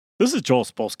This is Joel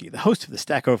Spolsky, the host of the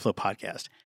Stack Overflow Podcast.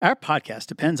 Our podcast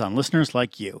depends on listeners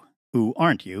like you, who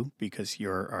aren't you because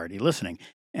you're already listening,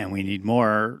 and we need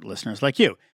more listeners like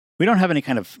you. We don't have any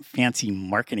kind of fancy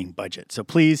marketing budget, so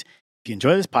please, if you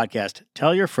enjoy this podcast,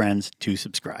 tell your friends to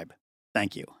subscribe.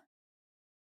 Thank you.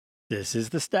 This is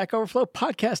the Stack Overflow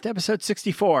Podcast, episode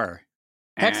 64.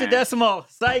 Hexadecimal,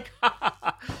 psych!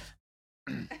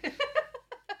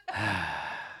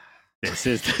 This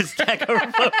is the Stack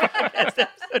Overflow Podcast,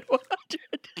 episode 100.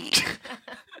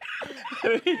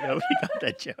 Nobody got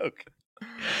that joke.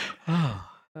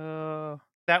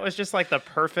 That was just like the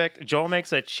perfect. Joel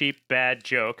makes a cheap, bad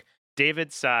joke.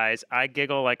 David sighs. I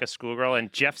giggle like a schoolgirl,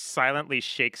 and Jeff silently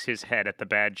shakes his head at the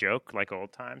bad joke, like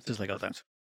old times. Just like old times.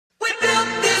 We built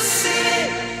this city,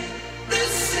 built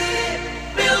this city,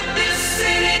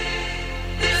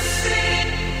 this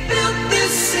city, built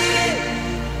this city,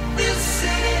 this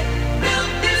city,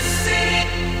 built this city,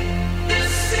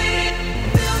 this city,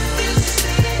 built this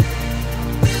city, this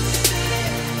city,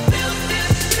 built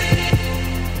this city,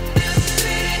 this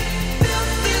city, built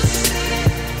this city,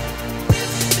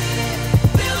 this city,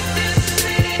 built this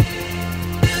city,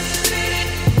 this city.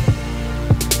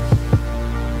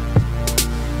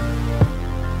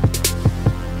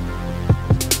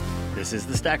 This is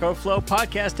the Stack Overflow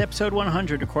Podcast, episode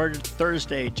 100, recorded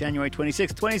Thursday, January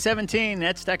 26, 2017,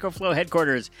 at Stack Overflow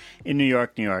headquarters in New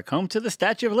York, New York, home to the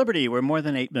Statue of Liberty, where more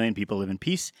than 8 million people live in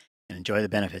peace and enjoy the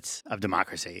benefits of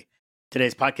democracy.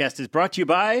 Today's podcast is brought to you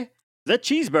by The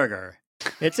Cheeseburger.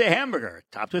 It's a hamburger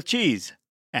topped with cheese.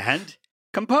 And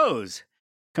Compose.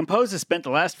 Compose has spent the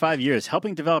last 5 years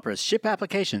helping developers ship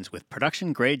applications with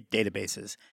production-grade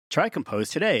databases. Try Compose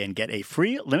today and get a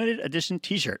free limited edition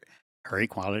t-shirt. Hurry,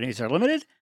 quantities are limited.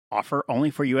 Offer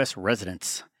only for U.S.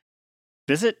 residents.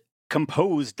 Visit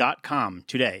compose.com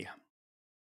today.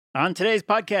 On today's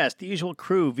podcast, the usual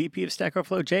crew, VP of Stack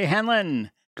Overflow, Jay Hanlon.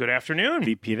 Good afternoon.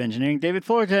 VP of Engineering, David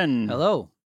Fullerton.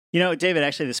 Hello. You know, David,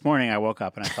 actually this morning I woke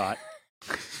up and I thought,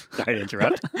 sorry to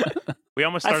interrupt. We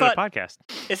almost started a podcast.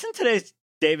 Isn't today's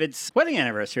David's wedding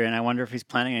anniversary? And I wonder if he's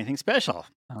planning anything special.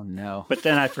 Oh, no. But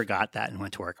then I forgot that and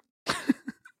went to work.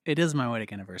 It is my wedding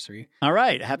anniversary. All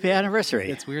right. Happy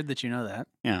anniversary. It's weird that you know that.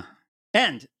 Yeah.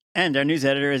 And our news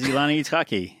editor is Ilana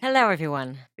Yitzhaki. Hello,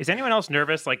 everyone. Is anyone else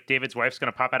nervous like David's wife's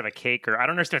going to pop out of a cake? Or I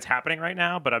don't understand what's happening right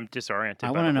now, but I'm disoriented.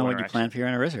 I by want to the know whole what you interaction. plan for your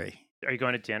anniversary. Are you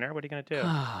going to dinner? What are you going to do?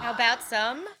 How about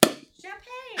some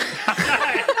champagne?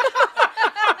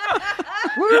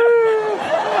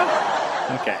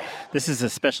 Okay. This is a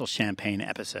special champagne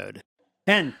episode.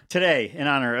 And today, in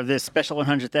honor of this special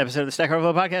 100th episode of the Stack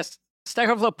Overflow Podcast, Stack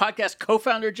Overflow Podcast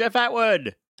co-founder Jeff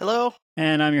Atwood. Hello.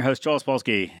 And I'm your host, Joel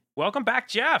Spolsky. Welcome back,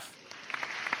 Jeff.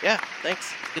 Yeah,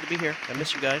 thanks. It's good to be here. I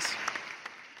miss you guys.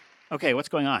 Okay, what's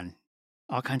going on?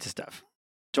 All kinds of stuff.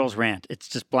 Joel's rant. It's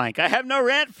just blank. I have no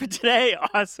rant for today.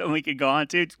 Awesome. We could go on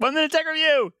to 1 minute tech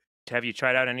review. Have you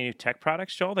tried out any new tech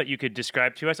products, Joel, that you could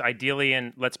describe to us? Ideally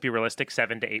in, let's be realistic,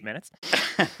 7 to 8 minutes.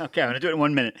 Okay, I'm going to do it in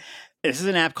 1 minute. This is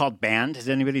an app called Band. Has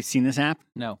anybody seen this app?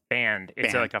 No. Band.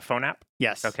 It's Band. like a phone app?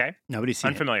 Yes. Okay. Nobody's seen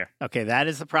it. Unfamiliar. Okay, that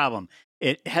is the problem.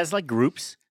 It has like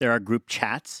groups. There are group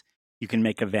chats. You can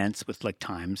make events with like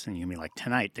times, and you can be like,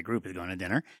 tonight the group is going to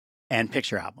dinner, and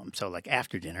picture album. So like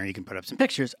after dinner, you can put up some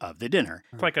pictures of the dinner.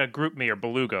 It's like a GroupMe or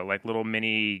Beluga, like little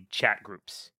mini chat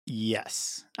groups.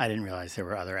 Yes. I didn't realize there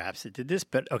were other apps that did this,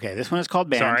 but okay, this one is called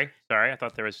Band. Sorry. I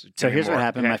thought there was. So here's more. what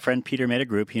happened. Okay. My friend Peter made a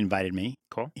group. He invited me.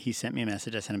 Cool. He sent me a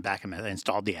message. I sent him back a message. I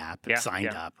installed the app,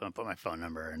 signed up, and put my phone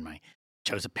number and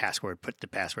chose a password, put the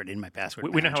password in my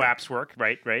password We know how manager. apps work,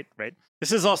 right?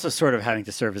 This is also sort of having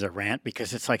to serve as a rant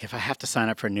because it's like if I have to sign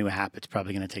up for a new app, it's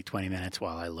probably going to take 20 minutes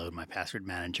while I load my password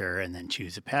manager and then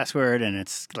choose a password. And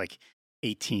it's like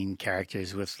 18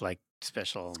 characters with like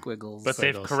special Squiggles. But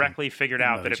they've Squiggles correctly figured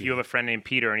out that if emoji. you have a friend named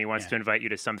Peter and he wants Yeah. to invite you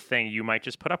to something, you might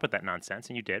just put up with that nonsense,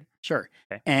 and you did. Sure.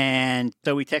 Okay. And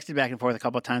so we texted back and forth a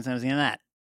couple of times and I was in that.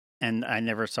 And I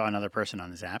never saw another person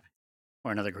on this app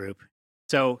or another group.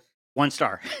 So 1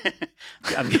 star.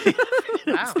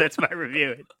 That's my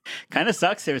review. It kind of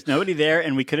sucks. There was nobody there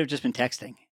and we could have just been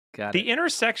texting. Got The it.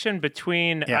 intersection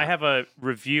between, Yeah. I have a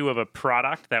review of a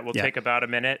product that will Yeah. take about a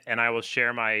minute and I will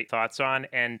share my thoughts on,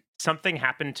 and something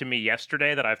happened to me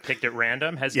yesterday that I've picked at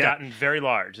random has Yeah. gotten very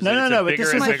large. It's No, a but bigger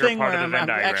this and is the bigger thing part where of the I'm Venn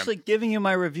diagram. actually giving you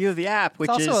my review of the app, which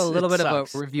It's is also a little it bit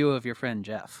sucks. of a review of your friend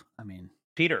Jeff. I mean,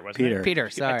 Peter, wasn't Peter. it? Peter,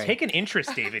 sorry. Take an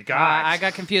interest, David. God. I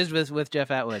got confused with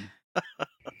Jeff Atwood.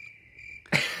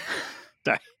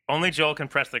 Only Joel can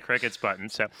press the crickets button.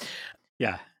 So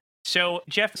Yeah. So,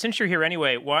 Jeff, since you're here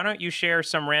anyway, why don't you share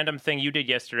some random thing you did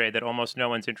yesterday that almost no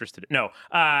one's interested in? No,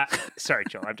 sorry,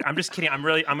 Joe. I'm just kidding. I'm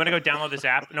going to go download this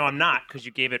app. No, I'm not, because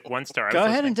you gave it 1 star. Go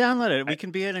ahead and download it. We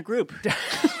can be in a group.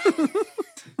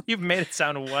 You've made it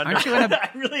sound wonderful. Aren't you in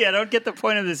a, I don't get the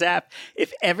point of this app.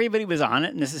 If everybody was on it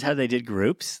and this is how they did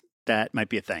groups, that might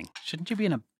be a thing. shouldn't you be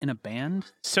in a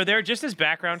band? So there, just as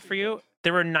background for you,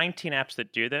 there were 19 apps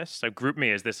that do this. So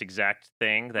GroupMe is this exact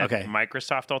thing that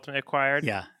Microsoft ultimately acquired.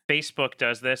 Yeah. Facebook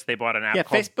does this. They bought an app Yeah,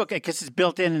 called... Facebook, because it's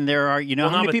built in and there are, how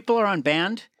many people are on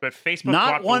band? But Facebook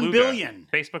Not bought 1 Beluga. billion.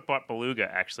 Facebook bought Beluga,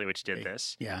 actually, which did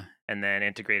this. Yeah. And then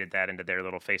integrated that into their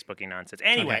little Facebooking nonsense.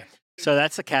 Anyway. Okay. So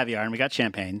that's the caviar, and we got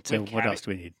champagne. So With what else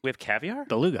do we need? With caviar?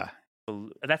 Beluga.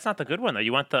 That's not the good one, though.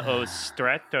 You want the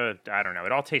Ostretto. I don't know.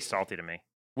 It all tastes salty to me.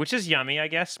 Which is yummy, I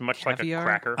guess, much Caviar? like a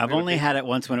cracker. I've only had it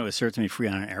once when it was served to me free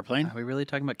on an airplane. Are we really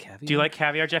talking about caviar? Do you like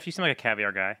caviar, Jeff? You seem like a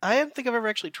caviar guy. I don't think I've ever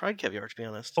actually tried caviar, to be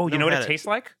honest. Oh, you know Never what had it tastes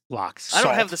like? Lox. I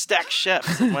don't have the Stack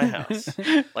chefs at my house,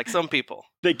 like some people.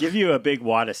 They give you a big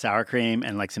wad of sour cream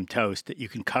and like some toast that you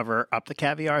can cover up the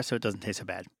caviar so it doesn't taste so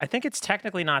bad. I think it's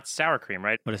technically not sour cream,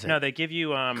 right? What is it? No, they give you...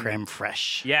 Creme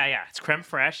fraiche. Yeah, it's creme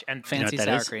fraiche. And Fancy what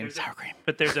that sour is? cream. Sour cream.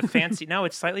 But there's a fancy... No,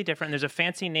 it's slightly different. There's a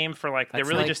fancy name for like... They're That's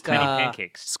really like, just tiny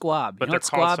pancakes. Squab. But You know they're what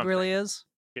called squab something. really is?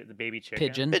 The baby chicken.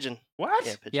 Pigeon. Pigeon. What?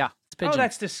 Yeah, pigeon. Yeah, it's pigeon. Oh,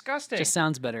 that's disgusting. Just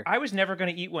sounds better. I was never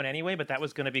going to eat one anyway, but that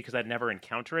was going to be because I'd never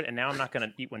encounter it, and now I'm not going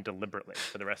to eat one deliberately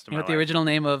for the rest of You know my what the life. original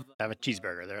name of I have a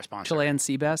cheeseburger. They're a sponsor. Chilean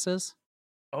sea bass is?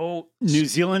 Oh, New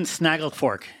Zealand snaggled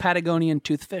fork. Patagonian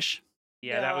toothfish.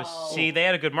 yeah, that was... See, they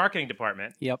had a good marketing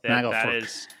department. Yep. Snaggle That fork.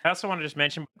 is... I also want to just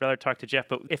mention, I'd rather talk to Jeff,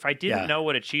 but if I didn't Yeah. know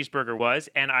what a cheeseburger was,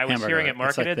 and I was Hamburger. hearing it It's like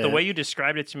marketed, the- the way you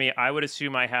described it to me, I would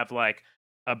assume I have like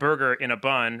a burger in a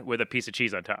bun with a piece of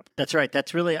cheese on top. That's right.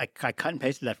 That's really, I cut and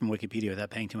pasted that from Wikipedia without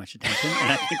paying too much attention.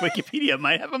 And I think Wikipedia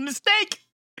might have a mistake.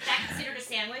 Is that considered a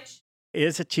sandwich?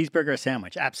 Is a cheeseburger a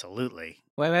sandwich? Absolutely.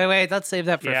 Wait. Let's save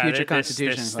that for a future this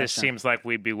constitution this question. seems like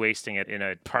we'd be wasting it in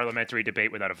a parliamentary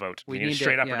debate without a vote. We We need a need to-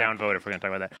 straight up or yeah. down vote if we're going to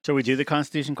talk about that. So we do the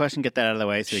Constitution question, get that out of the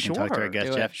way so we can talk to our guest,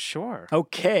 do it. Jeff. Sure.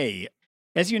 Okay.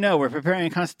 As you know, we're preparing a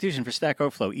Constitution for Stack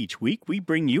Overflow. Each week, we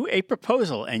bring you a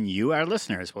proposal, and you, our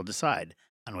listeners, will decide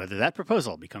on whether that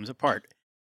proposal becomes a part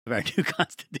of our new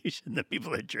Constitution that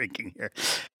people are drinking here.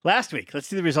 Last week, let's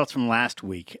see the results from last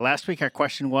week. Last week, our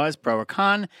question was pro or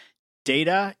con,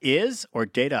 data is or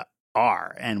data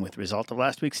are. And with the result of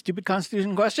last week's stupid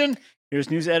Constitution question, here's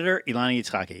news editor Ilana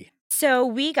Yitzhaki. So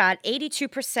we got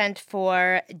 82%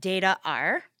 for data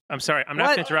R. I'm sorry. I'm not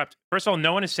What? going to interrupt. First of all,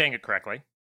 no one is saying it correctly.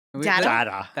 Data?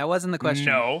 Data. That wasn't the question.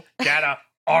 No. Data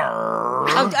are.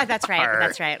 Oh, that's right. R.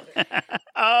 That's right.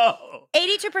 Oh.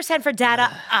 82% for data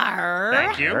R.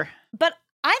 Thank you. But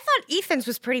I thought Ethan's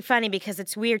was pretty funny because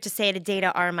it's weird to say to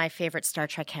data R, my favorite Star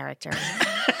Trek character.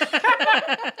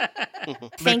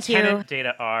 Thank you. Lieutenant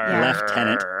Data are. Yeah.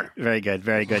 Lieutenant. Very good.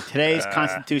 Very good. Today's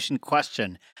Constitution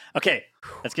question. Okay,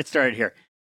 let's get started here.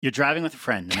 You're driving with a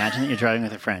friend. Imagine that you're driving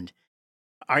with a friend.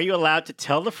 Are you allowed to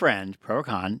tell the friend, pro or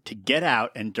con, to get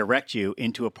out and direct you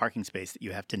into a parking space that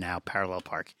you have to now parallel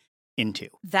park into?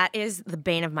 That is the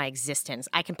bane of my existence.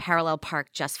 I can parallel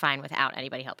park just fine without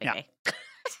anybody helping Yeah. me.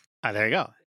 There you go.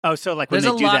 Oh, so like when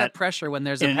There's they a do lot that of pressure when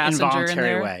there's in a an passenger in involuntary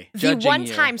there. way. The judging one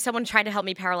you. time someone tried to help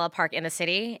me parallel park in the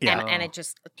city, Yeah. and it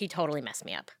just, he totally messed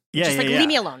me up. Yeah, just yeah, like, yeah. leave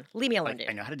me alone. Leave me alone, Like, dude.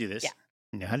 I know how to do this. Yeah.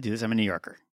 I know how to do this. I'm a New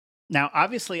Yorker. Now,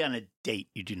 obviously, on a date,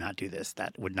 you do not do this.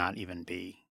 That would not even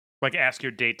be. Like ask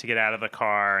your date to get out of the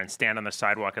car and stand on the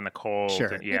sidewalk in the cold. Sure.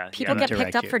 And, yeah. People yeah, get direct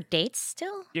picked up you. for dates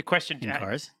still? Your question. In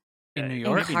cars? In New in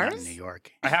York. Maybe not in cars? New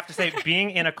York. I have to say,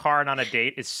 being in a car and on a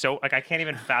date is so like I can't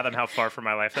even fathom how far from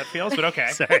my life that feels. But okay.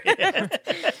 Sorry.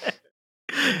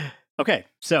 Okay,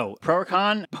 so pro or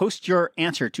con, post your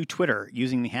answer to Twitter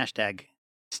using the hashtag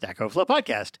Stack Overflow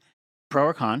Podcast. Pro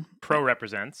or con? Pro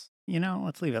represents.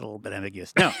 Let's leave it a little bit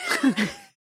ambiguous. No.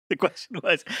 The question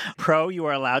was, pro, you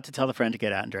are allowed to tell the friend to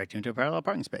get out and direct you into a parallel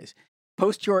parking space.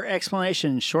 Post your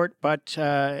explanation, short but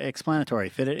explanatory.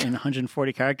 Fit it in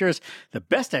 140 characters. The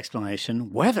best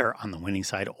explanation, whether on the winning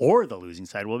side or the losing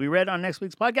side, will be read on next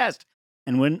week's podcast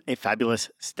and win a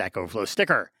fabulous Stack Overflow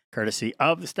sticker, courtesy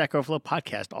of the Stack Overflow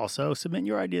Podcast. Also, submit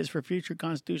your ideas for future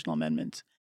constitutional amendments.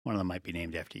 One of them might be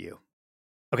named after you.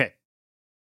 Okay,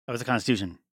 that was the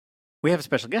Constitution. We have a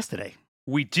special guest today.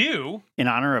 We do. In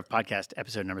honor of podcast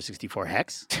episode number 64,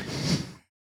 Hex.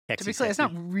 To be clear, it's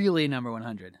not really number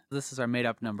 100. This is our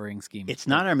made-up numbering scheme. It's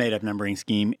not our made-up numbering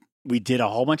scheme. We did a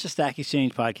whole bunch of Stack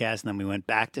Exchange podcasts, and then we went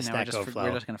back to Now Stack we're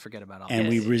Overflow. just going to forget about all And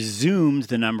this. we resumed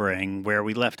the numbering where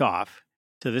we left off.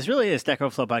 So this really is Stack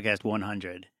Overflow Podcast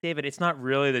 100. David, it's not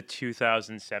really the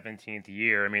 2017th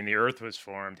year. I mean, the Earth was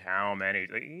formed. How many?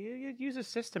 Like, you use a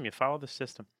system. You follow the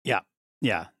system. Yeah.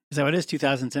 Is that what it is,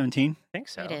 2017? I think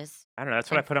so. It is. I don't know. That's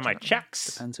what I put on my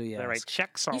checks. Depends who you I write ask.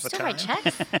 checks all You the still time. write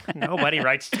checks? Nobody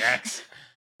writes checks.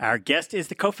 Our guest is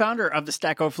the co-founder of the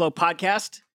Stack Overflow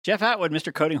Podcast, Jeff Atwood,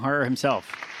 Mr. Coding Horror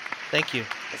himself. Thank you.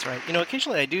 That's right.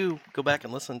 Occasionally I do go back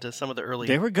and listen to some of the early...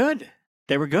 They were good.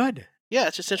 Yeah,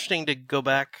 it's just interesting to go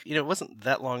back. It wasn't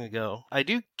that long ago. I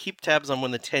do keep tabs on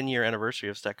when the 10-year anniversary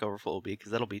of Stack Overflow will be,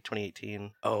 because that'll be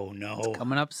 2018. Oh, no.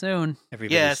 Coming up soon.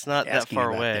 Yeah, it's not that asking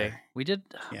far about away. their- We did.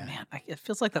 Yeah. Man, it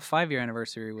feels like the 5-year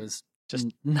anniversary was Just-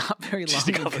 not very just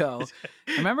a long couple- ago.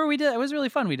 Remember we did? It was really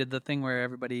fun. We did the thing where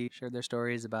everybody shared their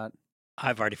stories about.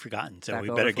 I've already forgotten, so Stack we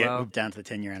better Overflow. get down to the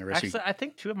 10-year anniversary. Actually, I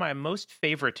think two of my most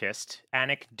favoritist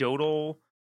anecdotal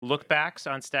look-backs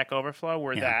on Stack Overflow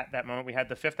were that moment we had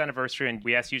the 5th anniversary and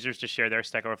we asked users to share their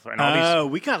Stack Overflow. And all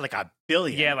these, we got like a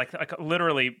billion. yeah, like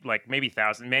literally like maybe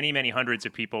thousands, many hundreds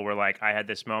of people were like, I had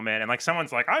this moment. And like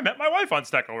someone's like, I met my wife on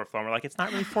Stack Overflow. And we're like, it's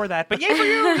not really for that, but yay for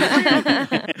you! Yay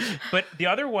for you. But the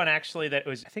other one actually that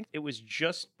was, I think it was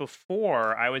just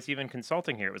before I was even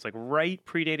consulting here. It was like right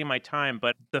predating my time,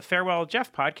 but the Farewell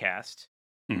Jeff podcast.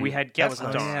 We had guests was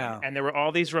on, nice. Yeah. and there were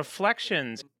all these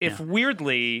reflections. If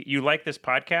weirdly you like this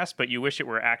podcast, but you wish it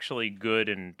were actually good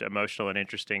and emotional and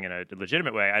interesting in a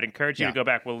legitimate way, I'd encourage you to go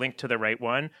back. We'll link to the right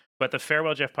one. But the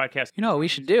Farewell Jeff podcast. You know what we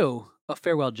should do? A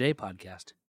Farewell J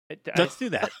podcast. Let's do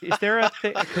that. Is there a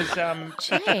thing? Because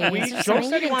Jay, is there Joel something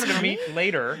said he you wanted didn't to tell me? meet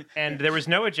later, and there was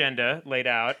no agenda laid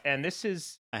out. And this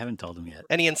is I haven't told him yet.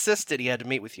 And he insisted he had to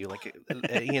meet with you. Like,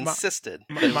 he insisted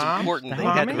that it was Mom? important that he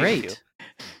Mom? had to meet with you. Great.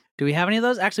 Do we have any of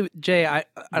those? Actually, Jay, I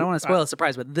don't want to spoil the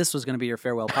surprise, but this was going to be your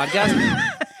farewell podcast,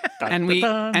 and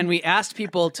we asked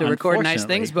people to record nice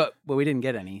things, but we didn't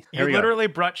get any. you literally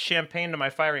brought champagne to my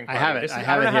firing party. have it. This is, I I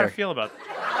have don't know it how to here. feel about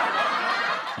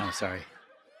that. Oh, sorry.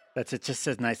 It just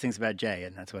says nice things about Jay,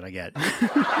 and that's what I get.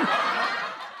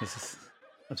 This is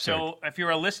absurd. So, if you're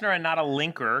a listener and not a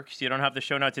linker, because you don't have the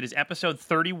show notes, it is episode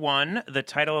 31. The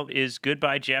title is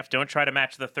Goodbye, Jeff. Don't try to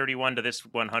match the 31 to this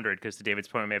 100, because to David's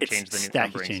point, we may have It's changed the new Stack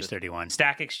numbering Exchange system. 31.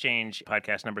 Stack Exchange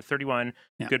podcast number 31.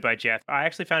 Yeah. Goodbye, Jeff. I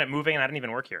actually found it moving, and I didn't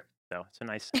even work here. So, it's a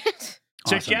nice...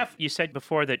 So, Awesome. Jeff, you said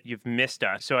before that you've missed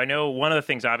us. So, I know one of the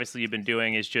things, obviously, you've been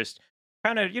doing is just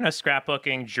kind of,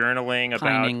 scrapbooking, journaling about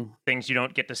Pining. things you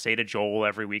don't get to say to Joel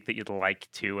every week that you'd like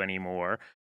to anymore.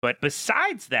 But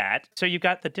besides that, so you've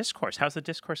got the Discourse. How's the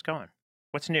Discourse going?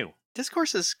 What's new?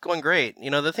 Discourse is going great.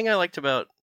 The thing I liked about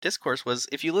Discourse was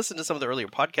if you listen to some of the earlier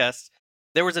podcasts,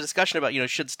 there was a discussion about,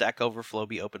 should Stack Overflow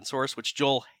be open source, which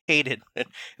Joel hated.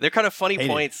 They're kind of funny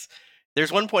points.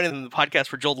 There's one point in the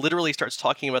podcast where Joel literally starts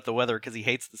talking about the weather because he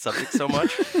hates the subject so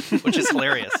much, which is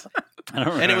hilarious. I don't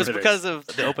remember And it was this. because of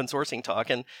the open sourcing talk.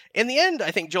 And in the end,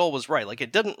 I think Joel was right. Like,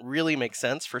 it doesn't really make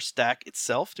sense for Stack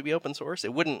itself to be open source.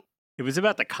 It wouldn't. It was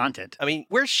about the content. I mean,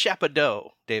 where's Chapadot,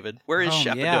 David? Where is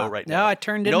Chapadot yeah. right now? No, I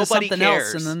turned into Nobody something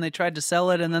cares. else, and then they tried to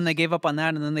sell it, and then they gave up on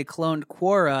that, and then they cloned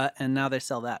Quora, and now they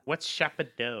sell that. What's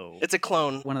Chapadot? It's a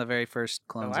clone. One of the very first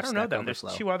Oh, clones. I of don't know Stack them. There's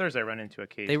Overflow. two others I run into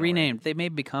occasionally. They renamed. They may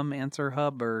become Answer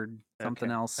Hub or something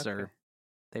Okay, else, okay. or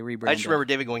they rebranded. I just remember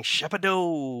David going,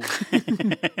 Chapadot.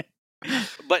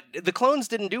 But the clones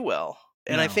didn't do well.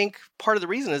 And I No. think part of the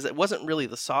reason is it wasn't really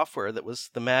the software that was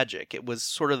the magic. It was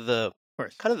sort of the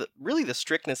kind of really the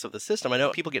strictness of the system. I know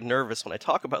people get nervous when I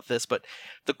talk about this, but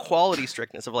the quality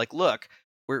strictness of like, look,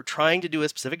 we're trying to do a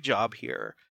specific job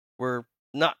here. We're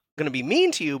not going to be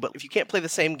mean to you, but if you can't play the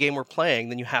same game we're playing,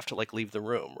 then you have to like leave the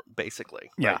room, basically.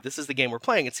 Yeah. Right? This is the game we're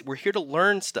playing. We're here to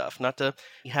learn stuff, not to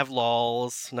have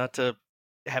lols, not to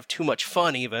have too much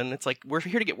fun even. It's like we're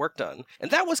here to get work done. And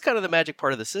that was kind of the magic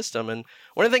part of the system. And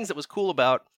one of the things that was cool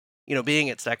about being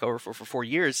at Stack Overflow for 4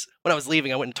 years, when I was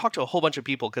leaving, I went and talked to a whole bunch of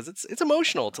people because it's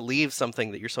emotional to leave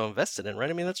something that you're so invested in, right?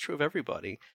 I mean, that's true of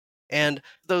everybody. And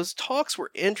those talks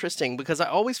were interesting because I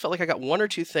always felt like I got one or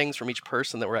two things from each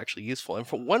person that were actually useful. And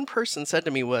from one person said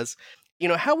to me was,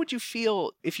 how would you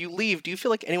feel if you leave? Do you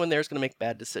feel like anyone there is going to make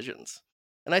bad decisions?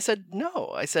 And I said, no.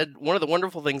 I said, one of the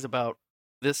wonderful things about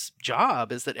this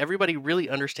job is that everybody really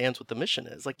understands what the mission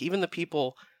is. Like even the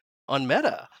people on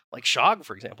Meta, like Shog,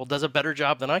 for example, does a better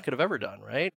job than I could have ever done,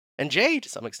 right? And Jay, to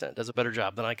some extent, does a better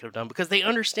job than I could have done because they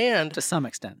understand. To some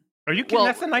extent. Are you kidding? Well-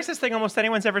 That's the nicest thing almost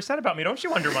anyone's ever said about me. Don't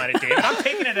you undermine it, David. I'm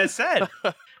taking it as said.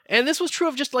 And this was true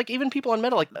of just like even people on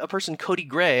Meta, like a person, Cody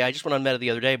Gray. I just went on Meta the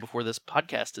other day before this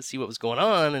podcast to see what was going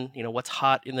on and, what's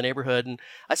hot in the neighborhood. And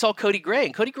I saw Cody Gray,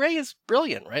 and Cody Gray is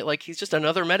brilliant, right? Like he's just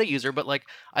another Meta user, but like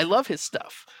I love his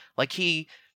stuff. Like he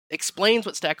explains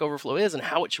what Stack Overflow is and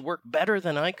how it should work better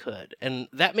than I could. And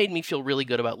that made me feel really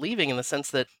good about leaving, in the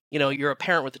sense that, you're a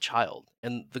parent with a child,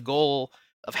 and the goal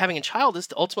of having a child is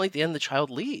to ultimately at the end the child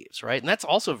leaves, right? And that's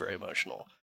also very emotional.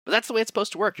 But that's the way it's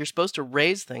supposed to work. You're supposed to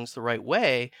raise things the right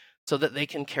way so that they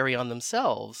can carry on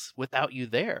themselves without you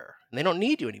there. And they don't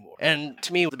need you anymore. And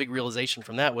to me, the big realization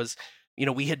from that was,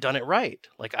 we had done it right.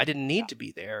 Like, I didn't need to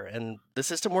be there. And the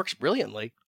system works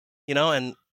brilliantly,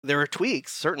 and there are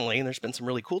tweaks, certainly. And there's been some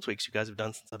really cool tweaks you guys have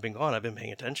done since I've been gone. I've been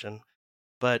paying attention.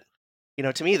 But,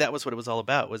 to me, that was what it was all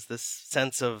about, was this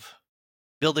sense of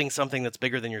building something that's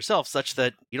bigger than yourself, such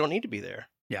that you don't need to be there.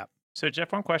 Yeah. So,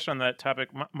 Jeff, one question on that topic.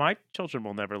 My children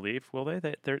will never leave, will they?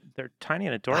 They're tiny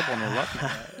and adorable, and they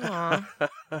love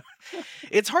me.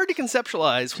 It's hard to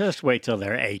conceptualize. Just wait till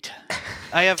they're 8.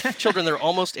 I have children that are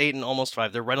almost 8 and almost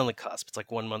 5. They're right on the cusp. It's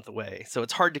like 1 month away. So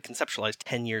it's hard to conceptualize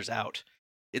 10 years out.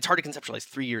 It's hard to conceptualize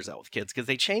 3 years out with kids because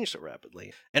they change so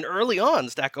rapidly. And early on,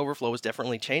 Stack Overflow was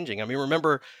definitely changing. I mean,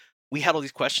 remember, we had all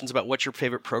these questions about what's your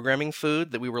favorite programming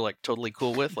food that we were like totally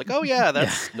cool with. Like, oh yeah,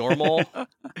 that's normal.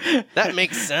 That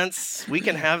makes sense. We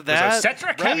can have that.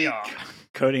 Cetra caviar.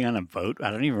 Coding on a boat?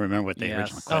 I don't even remember what the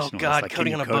original question was. Oh God, like,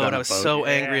 coding on a boat. I was so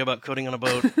angry about coding on a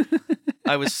boat.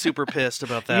 I was super pissed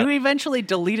about that. You eventually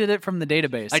deleted it from the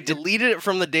database. I deleted it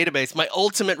from the database. My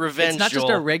ultimate revenge, It's not just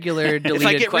Joel. a regular deleted If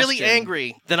I get question. really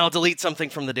angry, then I'll delete something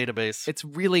from the database. It's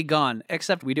really gone,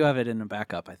 except we do have it in a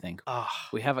backup, I think. Oh,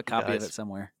 We have a copy of guys. it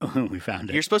somewhere. We found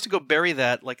it. You're supposed to go bury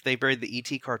that like they buried the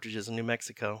ET cartridges in New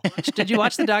Mexico. Did you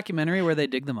watch the documentary where they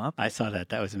dig them up? I saw that.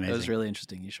 That was amazing. That was really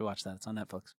interesting. You should watch that. It's on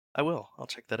Netflix. I will. I'll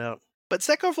check that out. But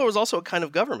Stack Overflow was also a kind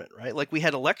of government, right? Like we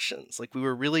had elections. Like we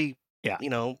were really,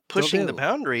 pushing the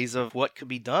boundaries of what could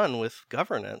be done with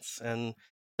governance. And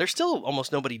there's still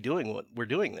almost nobody doing what we're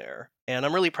doing there. And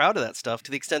I'm really proud of that stuff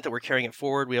to the extent that we're carrying it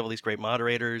forward. We have all these great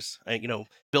moderators.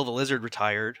 Bill the Lizard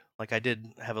retired. Like I did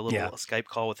have a little Skype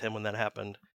call with him when that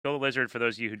happened. Bill the Lizard, for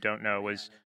those of you who don't know, was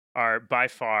our by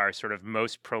far sort of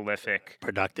most prolific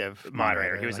productive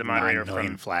moderator. He was the like moderator 9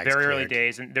 million from flags very early cleared.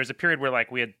 days. And there's a period where like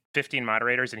we had 15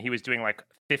 moderators and he was doing like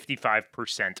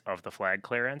 55% of the flag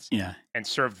clearance. Yeah. And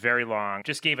served very long.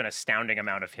 Just gave an astounding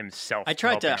amount of himself. I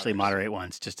tried to helping actually others. moderate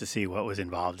once just to see what was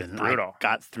involved, and Brutal. I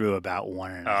got through about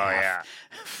 1.5 yeah.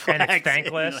 flags And it's in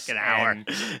thankless. like an hour.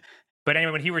 But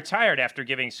anyway, when he retired after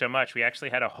giving so much, we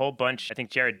actually had a whole bunch. I think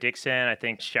Jared Dixon, I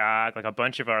think Shag, like a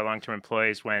bunch of our long-term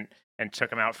employees went and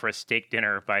took him out for a steak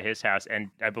dinner by his house. And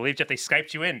I believe, Jeff, they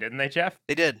Skyped you in, didn't they, Jeff?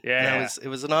 They did. Yeah. And it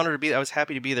was an honor to be there. I was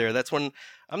happy to be there. That's when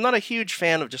I'm not a huge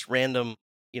fan of just random,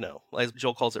 as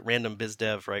Joel calls it, random biz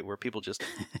dev, right? Where people just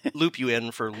loop you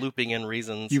in for looping in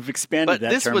reasons. You've expanded But that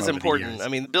this term was over the important. years. I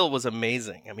mean, Bill was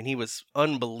amazing. I mean, he was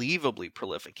unbelievably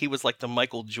prolific. He was like the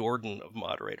Michael Jordan of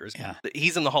moderators. Yeah.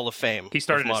 He's in the Hall of Fame. He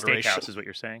started of a moderation. steakhouse, is what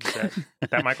you're saying. Is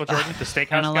that Michael Jordan, the And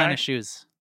steakhouse a line guy? of shoes.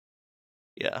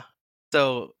 Yeah.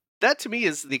 So that to me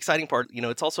is the exciting part.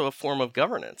 It's also a form of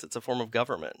governance. It's a form of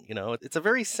government. It's a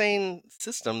very sane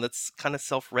system that's kind of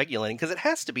self-regulating because it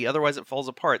has to be. Otherwise, it falls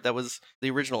apart. That was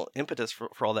the original impetus for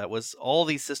all that. Was all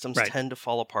these systems tend to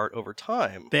fall apart over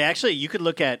time. They actually, you could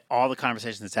look at all the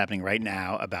conversation that's happening right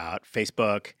now about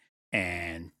Facebook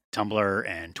and Tumblr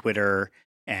and Twitter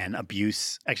and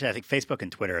abuse. Actually, I think Facebook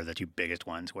and Twitter are the two biggest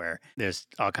ones where there's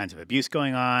all kinds of abuse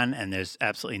going on and there's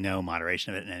absolutely no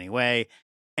moderation of it in any way.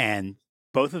 And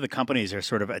both of the companies are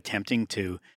sort of attempting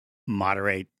to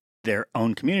moderate their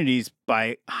own communities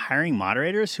by hiring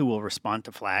moderators who will respond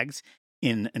to flags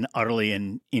in an utterly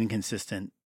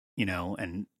inconsistent,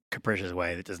 and capricious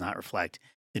way that does not reflect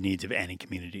the needs of any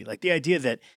community. Like the idea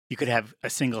that you could have a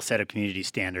single set of community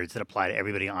standards that apply to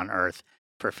everybody on Earth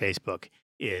for Facebook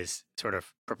is sort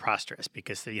of preposterous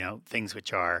because, things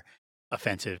which are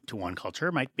offensive to one culture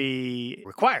might be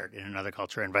required in another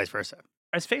culture and vice versa.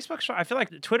 As Facebook, I feel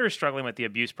like Twitter is struggling with the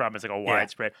abuse problem. It's like a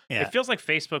widespread. Yeah. It feels like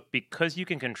Facebook, because you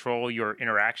can control your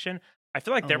interaction, I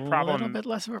feel like their a problem... little bit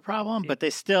less of a problem, but they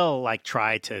still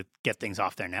try to get things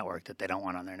off their network that they don't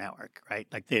want on their network, right?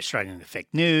 Like they're struggling with fake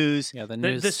news. Yeah, the The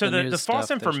news. false stuff,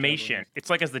 they're information, it's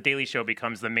like as the Daily Show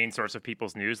becomes the main source of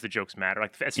people's news, the jokes matter.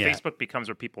 Like as Facebook becomes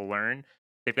where people learn,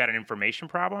 they've got an information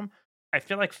problem. I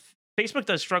feel like Facebook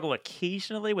does struggle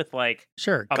occasionally with like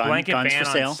Sure, a blanket guns ban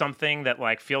for sale. on something that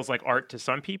like feels like art to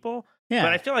some people. Yeah.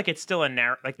 But I feel like it's still a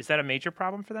narrow. Like, is that a major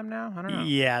problem for them now? I don't know.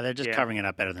 Yeah, they're just covering it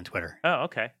up better than Twitter. Oh,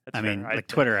 okay. That's I fair. mean,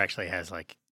 Twitter actually has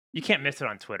you can't miss it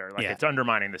on Twitter. Like it's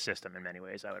undermining the system in many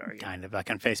ways, I would argue. kind of like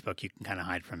on Facebook, you can kind of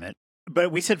hide from it.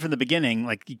 But we said from the beginning,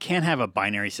 like you can't have a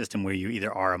binary system where you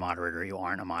either are a moderator or you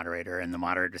aren't a moderator, and the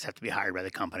moderators have to be hired by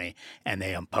the company, and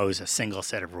they impose a single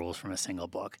set of rules from a single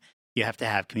book. You have to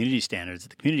have community standards that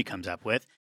the community comes up with,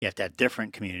 You have to have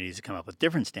different communities to come up with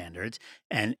different standards.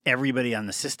 And everybody on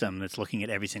the system that's looking at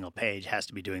every single page has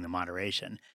to be doing the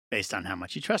moderation based on how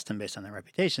much you trust them, based on their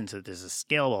reputation. So that there's a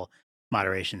scalable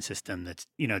moderation system that's,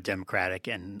 democratic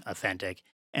and authentic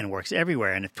and works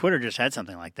everywhere. And if Twitter just had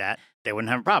something like that, they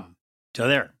wouldn't have a problem. So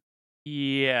there.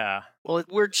 Yeah. Well,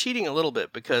 we're cheating a little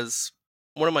bit because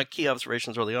one of my key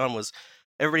observations early on was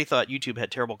everybody thought YouTube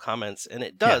had terrible comments, and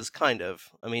it does, kind of.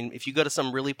 I mean, if you go to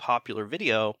some really popular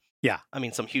video,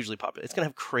 some hugely popular, it's going to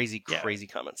have crazy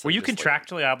comments. Were you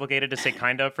contractually obligated to say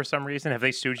kind of for some reason? Have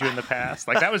they sued you in the past?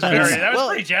 Like, that was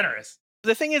pretty generous.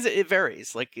 The thing is, it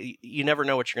varies. Like, you never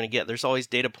know what you're going to get. There's always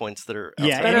data points that are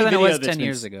outside. Better than it was 10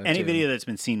 years ago. Any video that's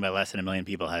been seen by less than 1 million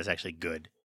people has actually good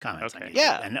comments on YouTube.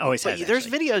 Yeah. And always has. There's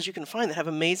videos you can find that have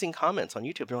amazing comments on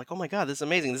YouTube. They're like, oh my God, this is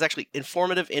amazing. This is actually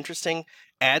informative, interesting,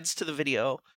 adds to the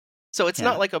video. So it's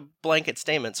not like a blanket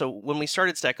statement. So when we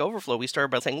started Stack Overflow, we started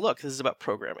by saying, look, this is about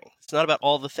programming. It's not about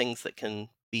all the things that can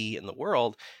be in the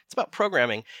world. It's about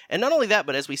programming. And not only that,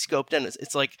 but as we scoped in,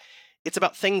 it's like, it's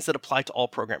about things that apply to all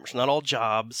programmers, not all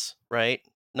jobs, right?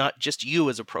 Not just you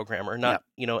as a programmer. Not,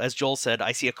 as Joel said,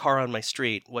 I see a car on my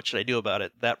street. What should I do about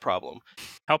it? That problem.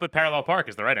 Help at Parallel Park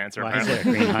is the right answer. Why is there a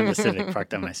green Honda Civic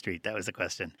parked on my street? That was the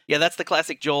question. Yeah, that's the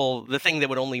classic Joel, the thing that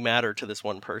would only matter to this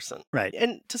one person. Right.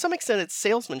 And to some extent, it's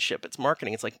salesmanship. It's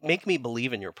marketing. It's like, make me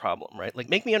believe in your problem, right? Like,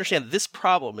 make me understand this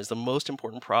problem is the most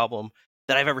important problem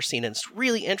that I've ever seen. And it's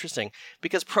really interesting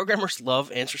because programmers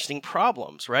love interesting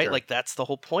problems, right? Sure. Like, that's the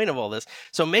whole point of all this.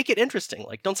 So make it interesting.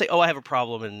 Like, don't say, oh, I have a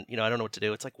problem and, I don't know what to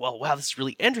do. It's like, well, wow, this is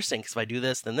really interesting because if I do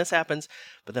this, then this happens.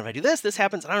 But then if I do this, this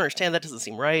happens. And I don't understand. That doesn't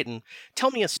seem right. And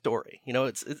tell me a story.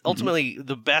 It's ultimately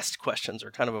the best questions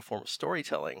are kind of a form of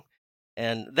storytelling.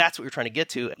 And that's what we're trying to get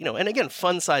to, and again,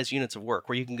 fun-sized units of work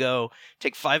where you can go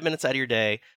take 5 minutes out of your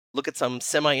day, look at some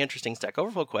semi-interesting Stack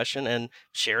Overflow question and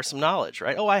share some knowledge,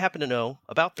 right? Oh, I happen to know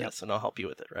about this and I'll help you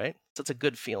with it, right? So it's a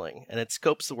good feeling. And it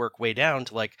scopes the work way down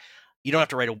to like, you don't have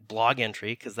to write a blog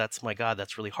entry because that's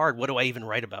really hard. What do I even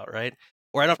write about, right?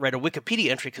 Or I don't have to write a Wikipedia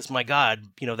entry because my God,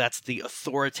 that's the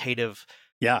authoritative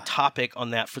topic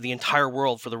on that for the entire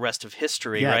world for the rest of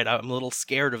history, right? I'm a little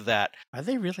scared of that. Are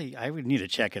they really? I would need to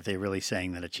check if they're really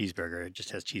saying that a cheeseburger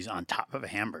just has cheese on top of a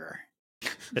hamburger.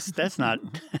 That's not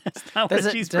what a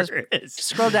cheeseburger is.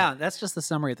 Scroll down. That's just the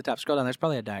summary at the top. Scroll down. There's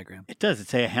probably a diagram. It does.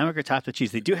 It's a hamburger topped with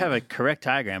cheese. They do have a correct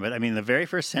diagram, but I mean, the very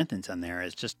first sentence on there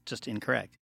is just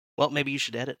incorrect. Well, maybe you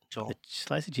should edit, Joel. The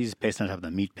slice of cheese is placed on top of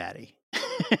the meat patty.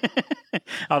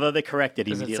 Although they corrected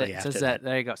immediately after that.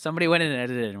 There you go. Somebody went in and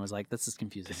edited it and was like, this is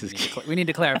confusing. We need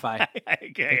to clarify.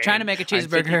 You're trying to make a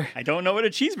cheeseburger. I don't know what a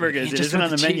cheeseburger is. It isn't on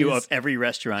the menu of every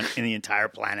restaurant in the entire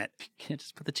planet. You can't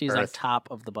just put the cheese on top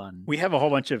of the bun. We have a whole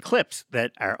bunch of clips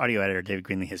that our audio editor, David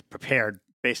Greenlee, has prepared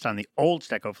based on the old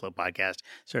Stack Overflow podcast,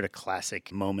 sort of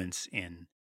classic moments in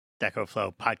Stack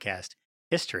Overflow podcast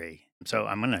history. So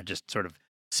I'm going to just sort of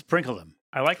sprinkle them.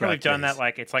 I like how we've done that.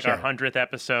 Like, it's like our 100th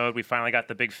episode. We finally got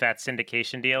the big fat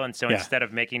syndication deal. And so instead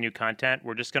of making new content,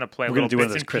 we're just going to play little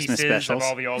bits and Christmas pieces specials of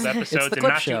all the old episodes and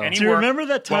not do any Do you work remember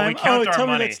that time? while we count our tell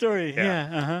money. me that story.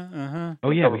 Oh,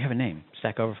 yeah, we have a name,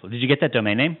 Stack Overflow. Did you get that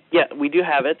domain name? Yeah, we do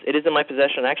have it. It is in my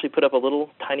possession. I actually put up a little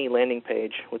tiny landing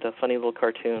page with a funny little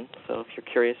cartoon. So if you're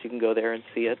curious, you can go there and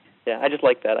see it. Yeah, I just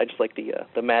like that. I just like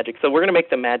the magic. So we're going to make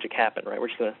the magic happen, right? We're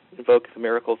just going to invoke the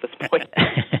miracle at this point.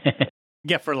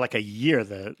 Yeah, for like a year,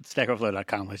 the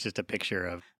StackOverflow.com was just a picture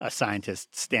of a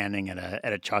scientist standing at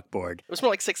a chalkboard. It was more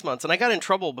like 6 months, and I got in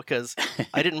trouble because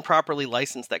I didn't properly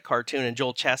license that cartoon, and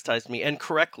Joel chastised me, and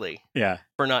correctly,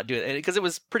 for not doing it. Because it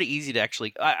was pretty easy to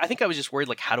actually, I think I was just worried,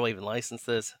 like, how do I even license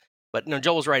this? But no,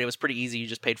 Joel was right. It was pretty easy. You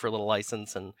just paid for a little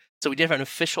license, and so we did have an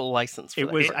official license for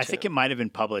that cartoon. I think it might have been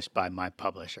published by my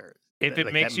publisher. If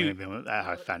it makes you,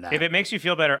 I found out. If it makes you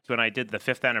feel better, when I did the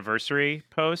 5th anniversary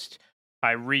post,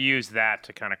 I reused that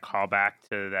to kind of call back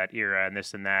to that era and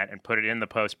this and that and put it in the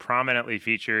post, prominently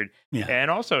featured, and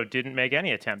also didn't make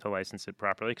any attempt to license it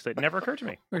properly because it never occurred to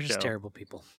me. We're just terrible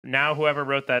people. Now whoever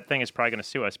wrote that thing is probably going to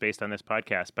sue us based on this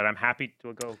podcast, but I'm happy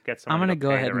to go get someone. I'm going to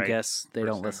go ahead and right guess they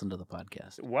don't listen to the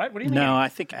podcast. What do you mean? No, I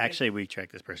think actually we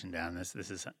tracked this person down. This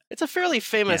is... It's a fairly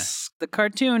famous... The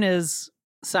cartoon is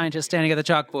scientist standing at the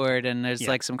chalkboard, and there's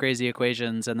like some crazy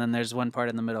equations, and then there's one part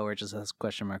in the middle where it just says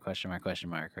question mark,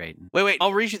 right? Wait,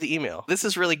 I'll read you the email. This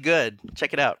is really good.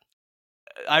 Check it out.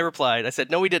 I replied, I said,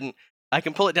 no, we didn't. I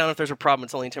can pull it down if there's a problem.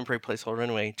 It's only a temporary placeholder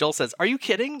anyway. Joel says, are you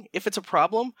kidding? If it's a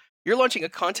problem, you're launching a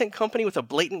content company with a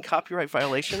blatant copyright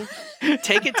violation?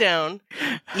 Take it down.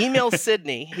 Email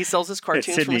Sydney. He sells his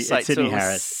cartoons from the site. Sydney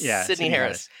Harris. Sydney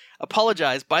Harris.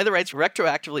 Apologize, buy the rights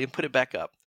retroactively, and put it back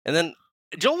up. And then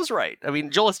Joel was right. I mean,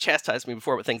 Joel has chastised me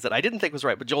before with things that I didn't think was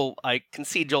right, but I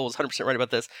concede Joel was 100% right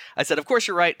about this. I said, of course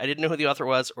you're right. I didn't know who the author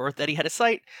was or that he had a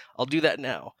site. I'll do that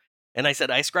now. And I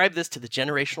said, I ascribe this to the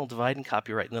generational divide in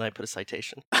copyright, and then I put a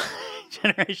citation.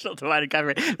 Generational divide and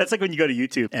copyright. That's like when you go to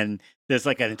YouTube and there's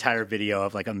like an entire video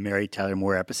of like a Mary Tyler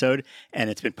Moore episode, and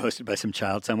it's been posted by some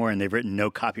child somewhere, and they've written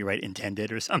no copyright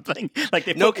intended or something. Like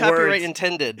they no put copyright words,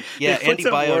 intended. Yeah, Andy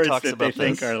Bio talks about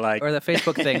this. Are like, or the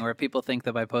Facebook thing where people think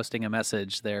that by posting a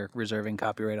message, they're reserving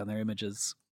copyright on their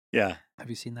images. Yeah. Have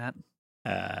you seen that?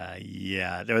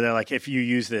 Yeah. They're like, if you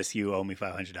use this, you owe me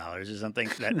 $500 or something.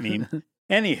 That meme.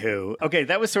 Anywho, okay,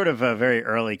 that was sort of a very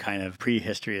early kind of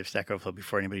prehistory of Stack Overflow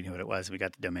before anybody knew what it was. We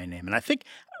got the domain name. And I think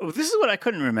this is what I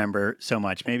couldn't remember so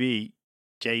much. Maybe,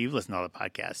 Jay, you've listened to all the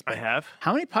podcasts. I have.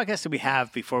 How many podcasts did we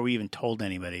have before we even told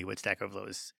anybody what Stack Overflow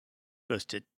was supposed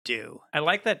to do? I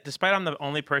like that despite I'm the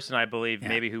only person, I believe,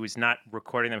 maybe who is not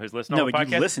recording them, who's listening to all the but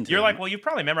podcasts. you've listened to You're them. like, well, you've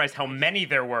probably memorized how many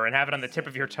there were and have it on the tip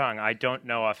of your tongue. I don't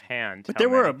know offhand. But there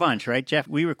were a bunch, right, Jeff?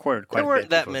 We recorded quite a bit. There weren't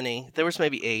that before. many. There was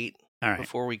maybe 8. All right.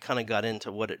 Before we kind of got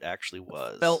into what it actually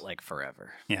was. Felt like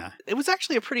forever. Yeah. It was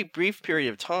actually a pretty brief period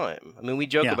of time. I mean, we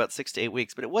joke about 6 to 8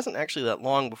 weeks, but it wasn't actually that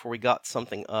long before we got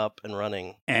something up and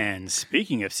running. And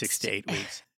speaking of 6 to 8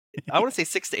 weeks. I want to say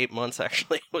 6 to 8 months,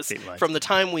 actually. It was from the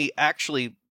time we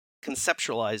actually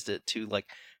conceptualized it to like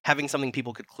having something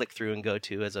people could click through and go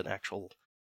to as an actual...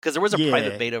 Because there was a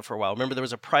private beta for a while. Remember, there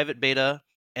was a private beta...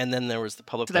 And then there was the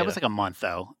public So beta. that was like a month,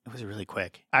 though. It was really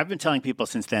quick. I've been telling people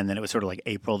since then that it was sort of like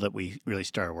April that we really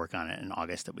started work on it and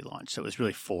August that we launched. So it was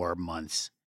really 4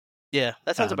 months. Yeah,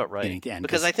 that sounds about right. Beginning to end,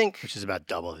 because I think... Which is about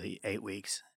double the 8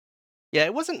 weeks. Yeah,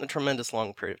 it wasn't a tremendous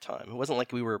long period of time. It wasn't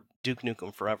like we were Duke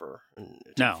Nukem forever. And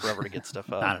it took forever to get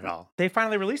stuff up. Not at all. They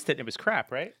finally released it and it was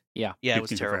crap, right? Yeah. Yeah, Duke it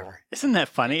was Nukem terrible. Forever. Isn't that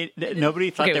funny? Nobody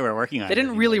thought they were working on it. They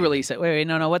didn't really anymore. release it. Wait,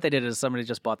 no. What they did is somebody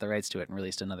just bought the rights to it and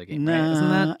released another game. Right? Isn't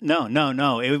that?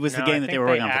 No. It was the game that they were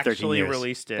working on for 13 years. They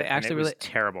released it. They actually and it was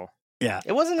terrible. Yeah.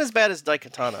 It wasn't as bad as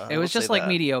Daikatana. It was just like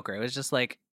mediocre. It was just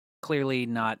like clearly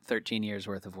not 13 years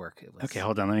worth of work. It was... Okay,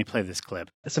 hold on. Let me play this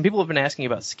clip. Some people have been asking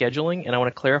about scheduling, and I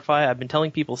want to clarify. I've been telling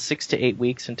people 6 to 8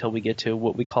 weeks until we get to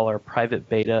what we call our private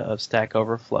beta of Stack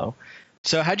Overflow.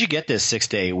 So how'd you get this 6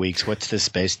 to 8 weeks? What's this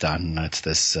based on? What's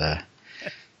this?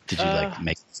 Did you like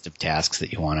make a list of tasks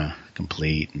that you want to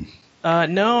complete?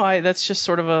 No, that's just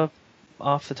sort of a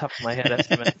off the top of my head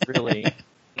estimate, really.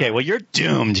 Okay, well you're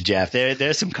doomed, Jeff.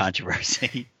 There's some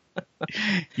controversy.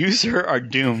 You, sir, are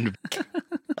doomed.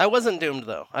 I wasn't doomed,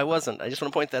 though. I wasn't. I just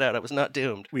want to point that out. I was not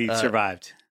doomed. We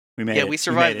survived. We made it. Yeah, we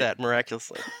survived that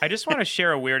miraculously. I just want to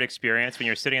share a weird experience when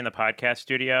you're sitting in the podcast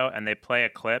studio and they play a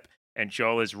clip and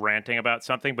Joel is ranting about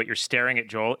something, but you're staring at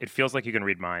Joel. It feels like you can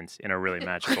read minds in a really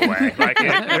magical way. Like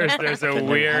there's a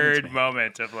weird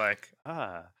moment of like,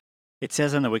 It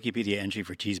says on the Wikipedia entry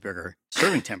for cheeseburger,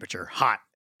 serving temperature, hot.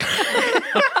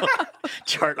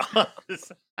 Chart on the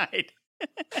side.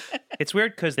 It's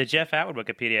weird because the Jeff Atwood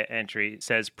Wikipedia entry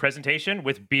says presentation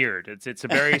with beard. It's a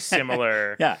very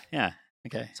similar. Yeah.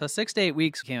 Okay. So 6 to 8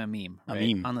 weeks became a meme. A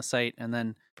right? meme. On the site and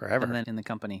then forever. And then in the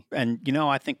company. And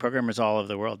I think programmers all over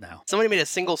the world now. Somebody made a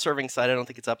single serving site. I don't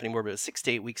think it's up anymore, but it was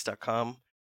 6to8weeks.com,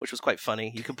 which was quite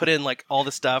funny. You could put in like all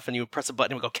the stuff and you would press a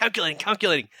button and it would go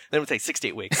calculating. Then it would say 6 to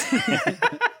 8 weeks.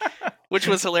 Which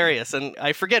was hilarious. And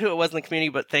I forget who it was in the community,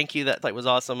 but thank you. That was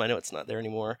awesome. I know it's not there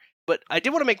anymore. But I did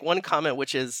want to make one comment,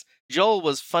 which is Joel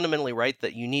was fundamentally right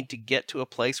that you need to get to a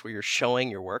place where you're showing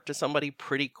your work to somebody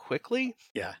pretty quickly.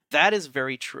 Yeah. That is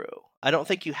very true. I don't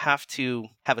think you have to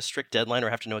have a strict deadline or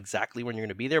have to know exactly when you're going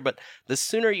to be there, but the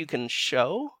sooner you can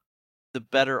show, the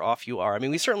better off you are. I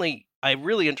mean, I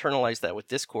really internalized that with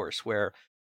Discourse where,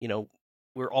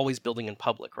 we're always building in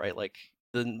public, right? Like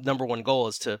the number one goal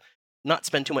is to not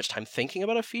spend too much time thinking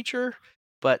about a feature,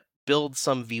 but build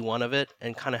some V1 of it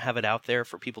and kind of have it out there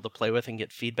for people to play with and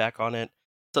get feedback on it.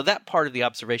 So that part of the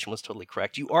observation was totally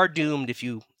correct. You are doomed if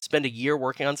you spend a year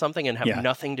working on something and have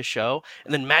nothing to show,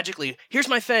 and then magically, here's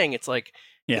my thing. It's like,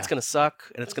 it's going to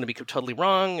suck, and it's going to be totally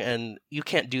wrong, and you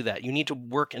can't do that. You need to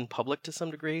work in public to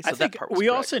some degree. So I think that part was we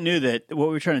correct. also knew that what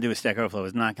we were trying to do with Stack Overflow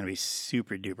was not going to be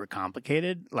super duper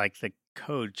complicated. Like the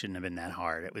code shouldn't have been that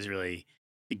hard. It was really...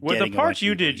 Well, the part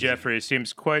you did, Jeffrey,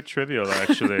 seems quite trivial,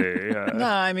 actually. No,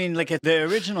 I mean, like the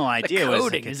original idea was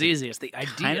coding is easy. It's the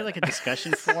idea. Kind of like a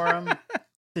discussion forum,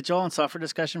 the Joel and Software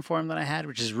discussion forum that I had,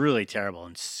 which is really terrible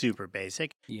and super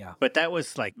basic. Yeah, but that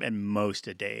was like at most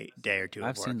a day or two.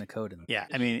 I've seen the code. Yeah,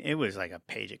 I mean, it was like a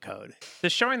page of code. The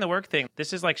showing the work thing.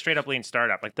 This is like straight up lean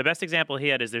startup. Like the best example he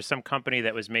had is there's some company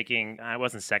that was making. It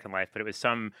wasn't Second Life, but it was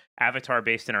some avatar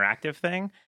based interactive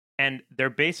thing. And their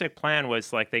basic plan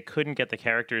was like they couldn't get the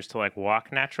characters to like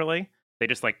walk naturally. they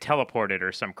just like teleported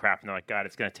or some crap, and they're like, God,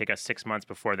 it's going to take us 6 months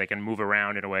before they can move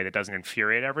around in a way that doesn't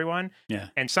infuriate everyone. Yeah.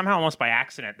 And somehow, almost by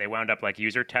accident, they wound up like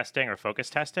user testing or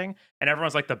focus testing, and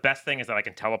everyone's like, the best thing is that I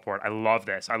can teleport. I love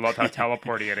this. I love how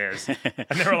teleporty it is.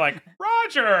 And they were like,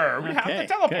 Roger, we have the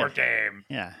teleport game.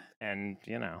 Yeah. And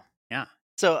Yeah.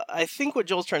 So I think what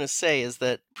Joel's trying to say is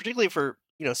that, particularly for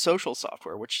social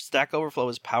software, which Stack Overflow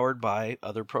is powered by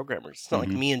other programmers. It's not like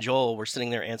me and Joel were sitting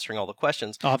there answering all the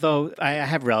questions. Although I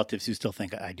have relatives who still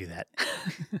think I do that.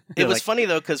 It was funny,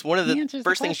 though, because one of the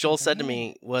first things Joel said to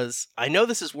me was, I know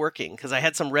this is working because I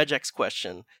had some regex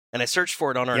question, and I searched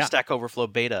for it on our Stack Overflow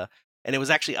beta, and it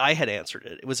was actually I had answered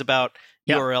it. It was about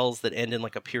URLs that end in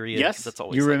like a period. Yes, that's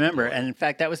always you remember. And in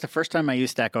fact, that was the first time I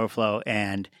used Stack Overflow,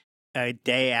 and a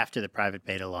day after the private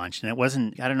beta launched. And it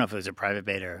wasn't, I don't know if it was a private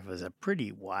beta or if it was a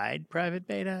pretty wide private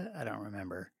beta. I don't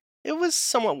remember. It was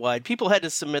somewhat wide. People had to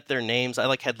submit their names. I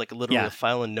had literally a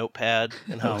file in Notepad.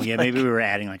 And maybe we were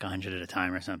adding like 100 at a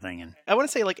time or something. And I want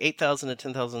to say like 8,000 to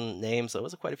 10,000 names. So it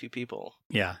was quite a few people.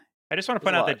 Yeah. I just want to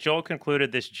point out that Joel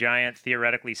concluded this giant,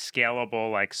 theoretically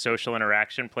scalable, like social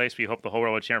interaction place. We hope the whole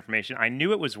world would share information. I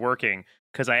knew it was working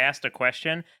because I asked a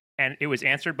question and it was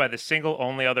answered by the single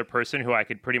only other person who I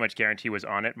could pretty much guarantee was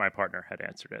on it. My partner had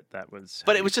answered it. That was.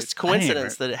 But it was just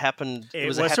coincidence that it happened. It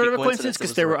was sort of a coincidence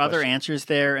because there were other answers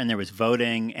there, and there was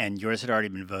voting, and yours had already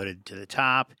been voted to the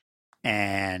top.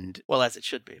 And well, as it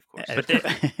should be, of course.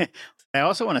 But I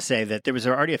also want to say that there was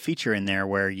already a feature in there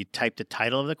where you type the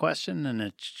title of the question, and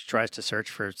it tries to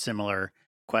search for similar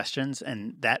questions,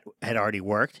 and that had already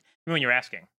worked. When you're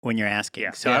asking.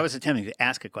 Yeah. So I was attempting to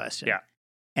ask a question. Yeah.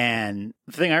 And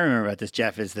the thing I remember about this,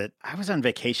 Jeff, is that I was on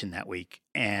vacation that week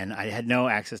and I had no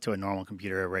access to a normal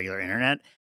computer or regular internet.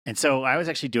 And so I was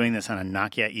actually doing this on a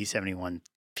Nokia E71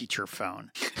 feature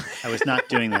phone. I was not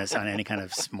doing this on any kind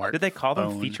of smart. Did they call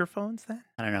them feature phones then?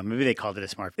 I don't know. Maybe they called it a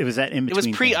smart. It was that in between. It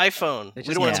was pre-iPhone. We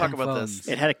don't want to talk about this.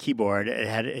 It had a keyboard. It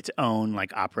had its own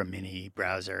like Opera Mini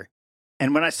browser.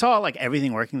 And when I saw like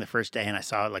everything working the first day and I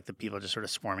saw like the people just sort of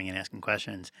swarming and asking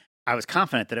questions, I was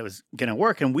confident that it was going to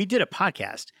work. And we did a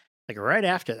podcast like right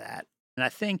after that. And I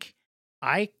think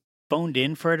I phoned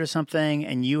in for it or something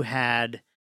and you had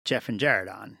Jeff and Jared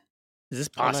on. Is this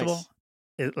possible?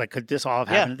 Oh, nice. Could this all have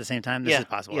happened at the same time? This is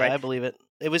possible, right? Yeah, I believe it.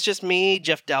 It was just me,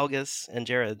 Jeff Dalgas, and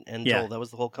Jared and Joel. That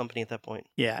was the whole company at that point.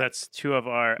 Yeah. That's two of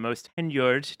our most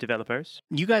tenured developers.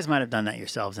 You guys might have done that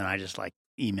yourselves and I just like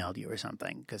emailed you or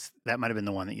something because that might have been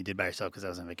the one that you did by yourself because I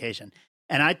was on vacation.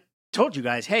 And I told you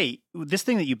guys, hey, this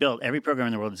thing that you built, every program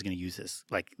in the world is going to use this.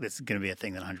 Like, this is going to be a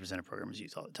thing that 100% of programmers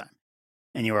use all the time.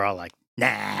 And you were all like,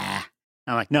 nah.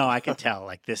 I'm like, no, I can tell.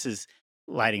 Like, this is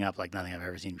lighting up like nothing I've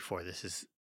ever seen before. This is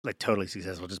like totally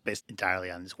successful, just based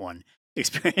entirely on this one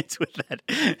experience with that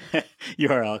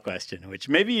URL question, which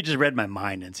maybe you just read my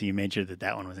mind and so you made sure that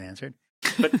that one was answered.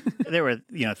 But there were,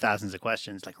 thousands of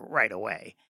questions like right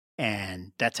away.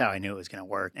 And that's how I knew it was going to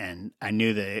work. And I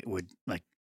knew that it would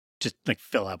just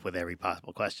fill up with every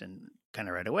possible question kind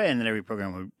of right away. And then every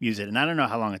program would use it. And I don't know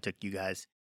how long it took you guys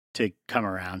to come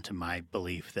around to my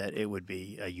belief that it would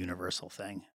be a universal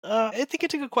thing. I think it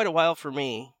took quite a while for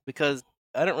me because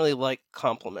I don't really like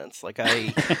compliments. But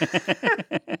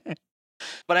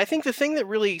I think the thing that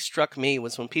really struck me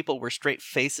was when people were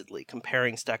straight-facedly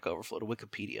comparing Stack Overflow to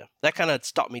Wikipedia. That kind of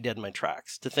stopped me dead in my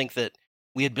tracks to think that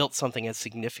we had built something as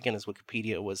significant as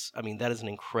Wikipedia was. I mean, that is an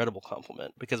incredible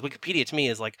compliment because Wikipedia to me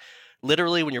is like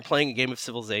literally when you're playing a game of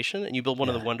Civilization and you build one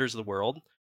of the wonders of the world,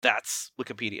 that's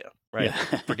Wikipedia, right? Yeah.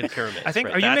 Freaking pyramids. I think,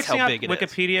 right? are you That's mixing how up big it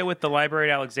Wikipedia with the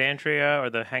Library at Alexandria or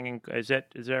the hanging, is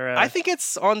there a... I think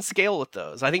it's on scale with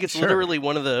those. I think it's literally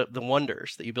one of the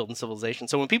wonders that you build in Civilization.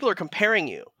 So when people are comparing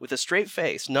you with a straight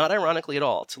face, not ironically at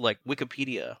all, to like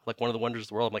Wikipedia, like one of the wonders of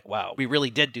the world, I'm like, wow, we really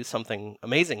did do something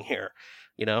amazing here.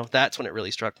 That's when it really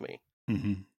struck me.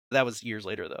 Mm-hmm. That was years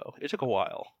later, though. It took a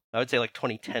while. I would say like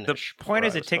 2010. The point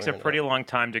is, it takes a pretty long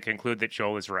time to conclude that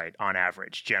Joel is right, on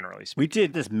average, generally speaking. We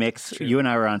did this mix. You and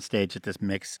I were on stage at this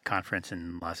mix conference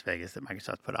in Las Vegas that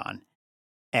Microsoft put on.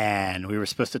 And we were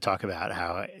supposed to talk about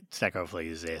how Stack Overflow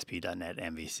uses ASP.NET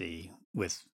MVC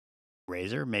with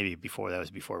Razor. Maybe before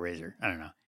Razor. I don't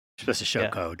know. Supposed to show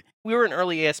code. We were an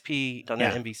early ASP.NET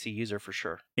MVC user for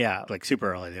sure. Yeah, like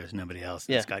super early. There was nobody else.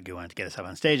 And Scott Gu wanted to get us up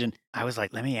on stage. And I was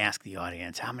like, let me ask the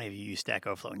audience, how many of you use Stack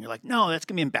Overflow? And you're like, no, that's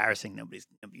going to be embarrassing. Nobody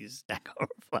uses Stack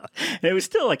Overflow. And it was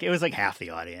still like, it was like half the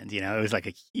audience. It was like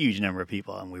a huge number of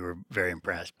people. And we were very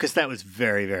impressed because that was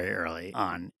very, very early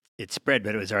on. It spread,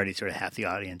 but it was already sort of half the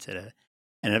audience at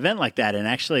an event like that. And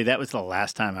actually, that was the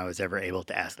last time I was ever able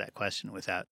to ask that question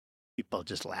without people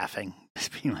just laughing,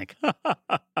 just being like, how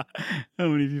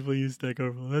many people use Stack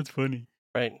Overflow? That's funny.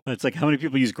 Right. It's like, how many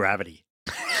people use Gravity?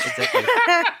 Exactly.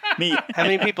 Me. How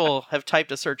many people have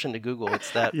typed a search into Google?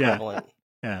 It's that prevalent.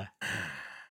 Yeah.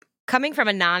 Coming from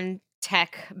a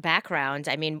non-tech background,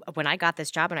 I mean, when I got this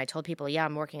job and I told people, yeah,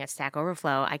 I'm working at Stack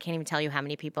Overflow, I can't even tell you how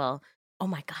many people, oh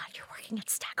my God, you're working at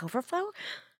Stack Overflow?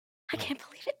 I can't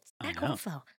believe it. Stack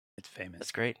Overflow. It's famous.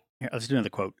 That's great. Here, let's do another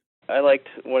quote. I liked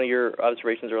one of your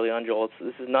observations early on, Joel.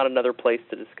 This is not another place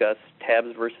to discuss tabs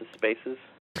versus spaces.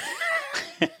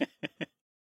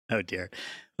 Oh, dear.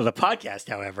 Well, the podcast,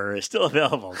 however, is still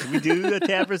available. Can we do a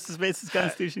tab versus spaces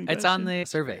constitution It's question? on the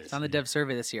survey. It's on the dev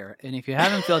survey this year. And if you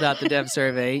haven't filled out the dev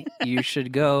survey, you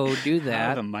should go do How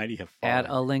that the mighty have at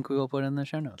fallen. a link we will put in the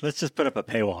show notes. Let's just put up a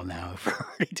paywall now. If we're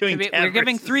already doing tab We're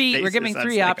giving versus three. We're spaces giving on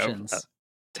three Stack options: Overflow.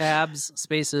 tabs,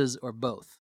 spaces, or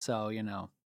both. So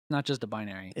not just a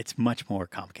binary. It's much more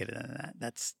complicated than that.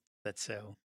 That's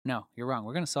so. No, you're wrong.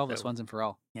 We're going to solve this So- once and for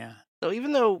all. Yeah. So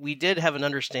even though we did have an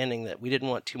understanding that we didn't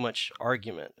want too much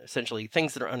argument, essentially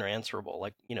things that are unanswerable,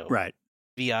 like, Right.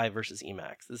 VI versus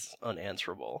Emacs, this is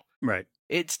unanswerable. Right.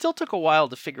 It still took a while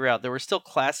to figure out there were still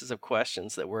classes of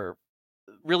questions that were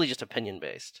really just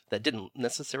opinion-based, that didn't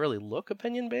necessarily look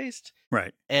opinion-based,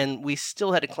 Right. and we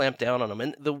still had to clamp down on them.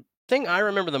 And the thing I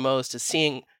remember the most is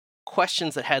seeing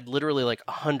questions that had literally like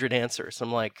 100 answers.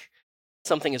 I'm like,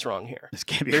 something is wrong here. This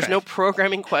can't be There's right. no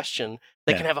programming question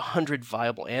that Yeah. can have 100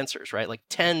 viable answers, right? Like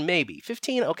 10 maybe,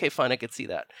 15, okay, fine, I could see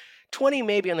that. 20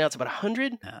 maybe on the outside, but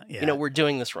 100, Yeah. we're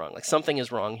doing this wrong. Like something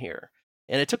is wrong here.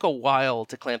 And it took a while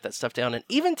to clamp that stuff down. And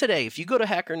even today, if you go to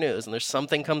Hacker News and there's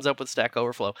something comes up with Stack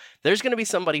Overflow, there's going to be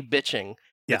somebody bitching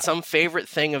Yeah. that some favorite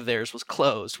thing of theirs was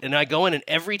closed. And I go in and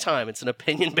every time it's an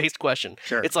opinion-based question.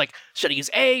 Sure. It's like, should I use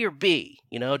A or B?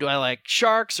 Do I like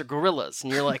sharks or gorillas?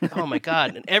 And you're like, oh my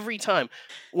God. And every time,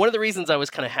 one of the reasons I was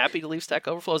kind of happy to leave Stack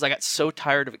Overflow is I got so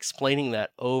tired of explaining that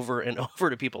over and over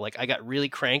to people. Like I got really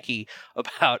cranky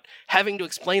about having to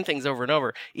explain things over and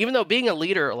over, even though being a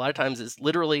leader a lot of times is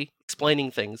literally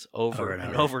explaining things over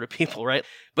and over to people, right?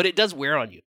 But it does wear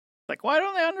on you. Like, why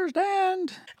don't they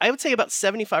understand? I would say about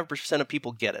 75% of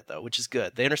people get it, though, which is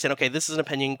good. They understand, okay, this is an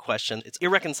opinion question. It's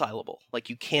irreconcilable. Like,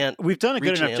 you can't. We've done a good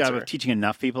reach an enough job answer. of teaching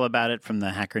enough people about it from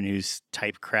the Hacker News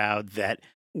type crowd that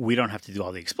we don't have to do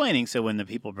all the explaining. So when the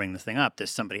people bring this thing up,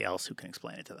 there's somebody else who can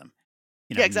explain it to them.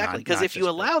 Yeah, exactly. Because if you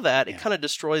allow that, it kind of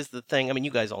destroys the thing. I mean,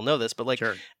 you guys all know this, but like,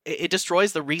 Sure. it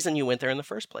destroys the reason you went there in the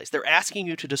first place. They're asking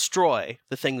you to destroy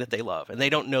the thing that they love, and they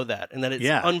don't know that. And that it's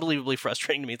unbelievably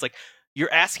frustrating to me. It's like,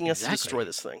 you're asking us to destroy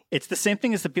this thing. It's the same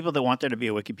thing as the people that want there to be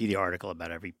a Wikipedia article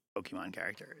about every Pokemon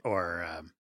character. Or,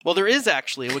 well, there is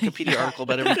actually a Wikipedia article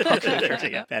about every Pokemon character.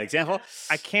 Yeah. Bad example.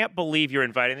 I can't believe you're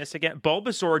inviting this again.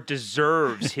 Bulbasaur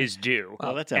deserves his due.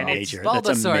 Well, that's a And major. Bulbasaur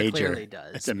That's a major. clearly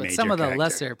does, That's a but major some of the character.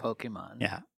 lesser Pokemon.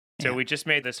 Yeah. So we just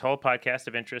made this whole podcast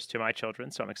of interest to my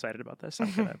children, so I'm excited about this.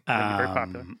 I'm gonna be very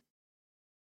popular.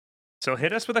 So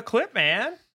hit us with a clip,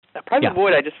 man. Private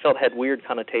Void, I just felt had weird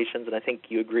connotations, and I think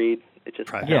you agreed. It just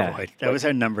Private Yeah. Void. That was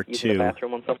our number using the 2.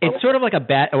 bathroom on some level. It's sort of like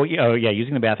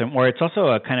using the bathroom, or it's also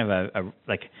a kind of a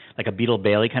like a Beetle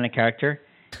Bailey kind of character.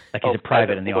 Like he's a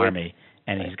private in the Void. army,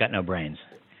 and he's got no brains.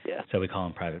 Yeah. So we call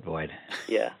him Private Void.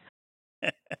 Yeah.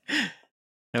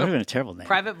 That would have been a terrible name.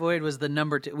 Private Void was the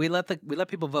number 2. We let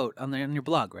people vote on your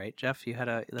blog, right, Jeff? You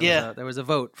had there was a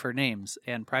vote for names,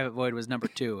 and Private Void was number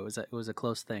 2. It was a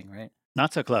close thing, right?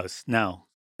 Not so close. No.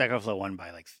 Stack Overflow won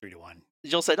by like 3-1.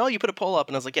 Joel said, oh, you put a poll up.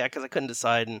 And I was like, yeah, because I couldn't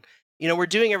decide. And, we're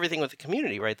doing everything with the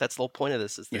community, right? That's the whole point of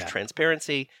this is there's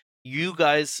transparency. You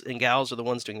guys and gals are the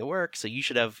ones doing the work, so you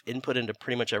should have input into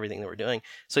pretty much everything that we're doing.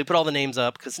 So we put all the names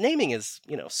up because naming is,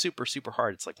 super, super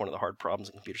hard. It's like one of the hard problems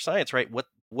in computer science, right?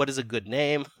 What is a good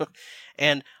name?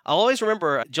 And I'll always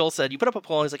remember Joel said, you put up a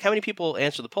poll, and he's like, how many people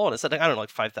answered the poll? And I said, I don't know, like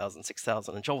 5,000,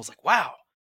 6,000. And Joel was like, wow.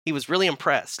 He was really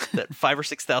impressed that 5,000 or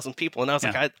 6,000 people. And I was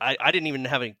like, I didn't even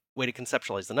have any way to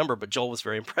conceptualize the number, but Joel was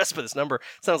very impressed by this number.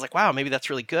 So I was like, wow, maybe that's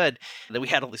really good that we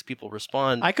had all these people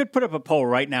respond. I could put up a poll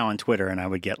right now on Twitter and I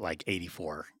would get like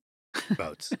 84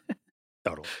 votes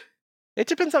total. It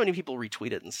depends how many people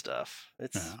retweet it and stuff.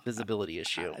 It's a visibility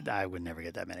issue. I would never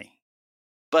get that many.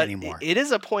 But anymore. It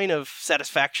is a point of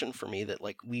satisfaction for me that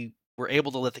like we were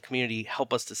able to let the community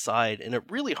help us decide in a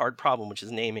really hard problem, which is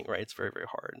naming, right? It's very, very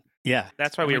hard. Yeah.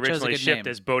 That's why we We chose a originally good shipped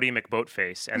name. as Bodie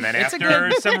McBoatface. And then It's a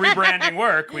after some rebranding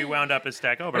work, we wound up as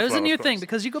Stack Overflow. But it was a new of thing course.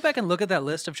 because you go back and look at that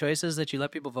list of choices that you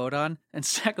let people vote on, and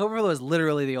Stack Overflow is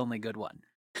literally the only good one.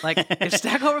 Like, if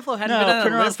Stack Overflow hadn't been on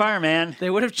printer the on list, fire, man. they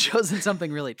would have chosen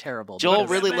something really terrible. Joel because-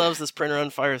 really loves this printer on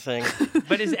fire thing.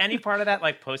 But is any part of that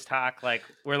like post hoc? Like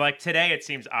we're like today, it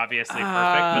seems obviously perfect.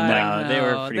 Ah, But No, they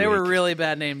were pretty There were weak. really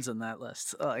bad names in that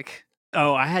list. Like,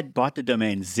 Oh, I had bought the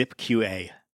domain ZipQA.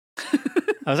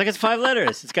 I was like, it's 5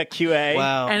 letters. It's got QA.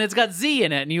 Wow. And it's got Z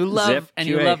in it, and you love Zip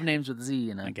you QA. love names with Z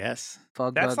in it. I guess.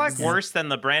 Fog That's bug like Z. worse than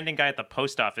the branding guy at the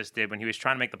post office did when he was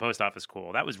trying to make the post office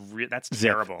cool. That was that's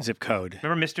terrible. Zip code.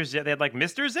 Remember Mr. Zip? They had like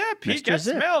Mr. Zip. He Mr. gets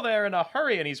Zip. mail there in a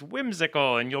hurry, and he's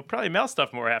whimsical, and you'll probably mail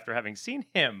stuff more after having seen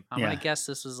him. I'm Yeah. gonna guess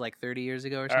this was like 30 years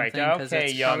ago or All right, something. okay,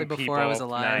 it's young probably people. before I was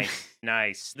alive.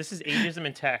 Nice. This is ageism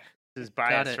in tech. This is Got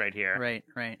bias it. right here.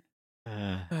 Right.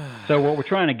 So what we're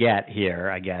trying to get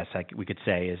here, I guess, we could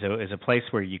say, is a place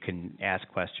where you can ask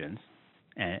questions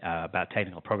about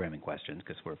technical programming questions,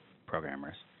 because we're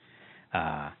programmers.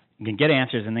 You can get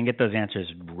answers and then get those answers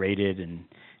rated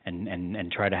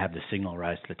and try to have the signal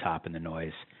rise to the top and the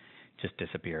noise just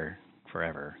disappear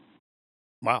forever.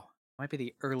 Wow. Might be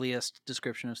the earliest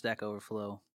description of Stack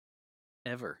Overflow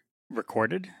ever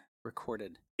Recorded?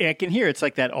 recorded. Yeah, I can hear it's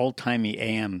like that old-timey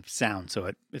AM sound,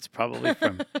 so it's probably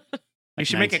from You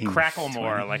should make it crackle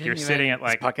more, 1920. like You you're didn't sitting even- at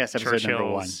like Podcast episode number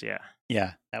 1. Churchill's. Yeah.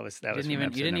 Yeah, that was You from didn't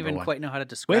episode even number 1. quite know how to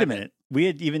describe Wait a it. minute. We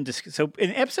had even so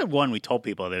in episode 1 we told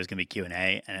people there was going to be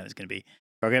Q&A and it was going to be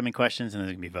programming questions and there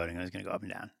was going to be voting and it was going to go up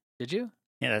and down. Did you?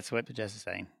 Yeah, that's what Jess is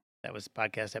saying. That was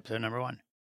podcast episode number 1.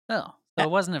 Oh, so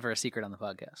it wasn't ever a secret on the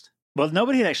podcast. Well,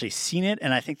 nobody had actually seen it,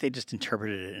 and I think they just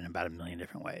interpreted it in about 1 million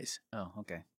different ways. Oh,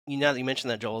 okay. Now that you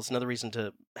mentioned that, Joel, it's another reason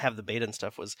to have the beta and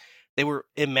stuff was they were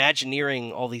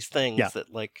imagineering all these things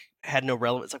that like had no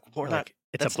relevance. Like we're not.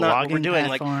 It's That's a not what we're blogging doing.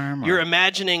 Like platform. you're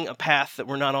imagining a path that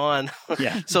we're not on.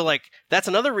 Yeah. So like that's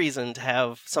another reason to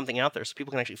have something out there so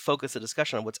people can actually focus the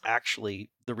discussion on what's actually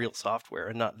the real software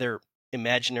and not their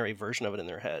imaginary version of it in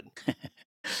their head.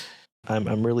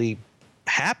 I'm really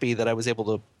happy that I was able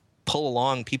to pull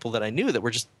along people that I knew that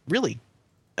were just really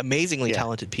amazingly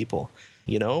talented people,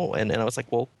 you know? And I was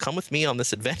like, well, come with me on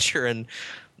this adventure and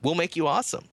we'll make you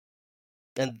awesome.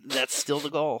 And that's still the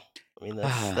goal. I mean,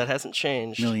 that hasn't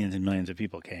changed. Millions and millions of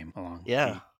people came along.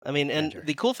 Yeah. I mean, and adventure.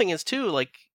 the cool thing is too, like,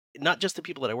 not just the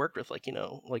people that I worked with, like, you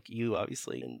know, like you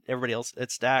obviously and everybody else at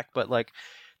Stack, but like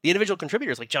the individual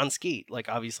contributors, like John Skeet. Like,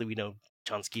 obviously we know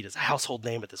John Skeet is a household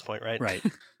name at this point, right? Right.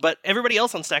 But everybody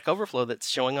else on Stack Overflow that's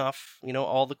showing off, you know,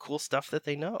 all the cool stuff that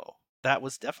they know. That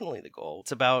was definitely the goal.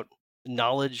 It's about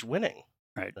knowledge winning.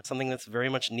 Right. That's something that's very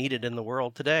much needed in the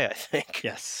world today, I think.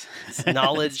 Yes.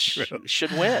 Knowledge That's true.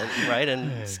 should win, right?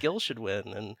 And skill should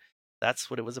win. And that's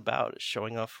what it was about, is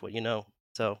showing off what you know.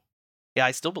 So, yeah,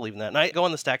 I still believe in that. And I go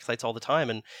on the Stack sites all the time.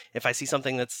 And if I see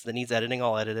something that needs editing,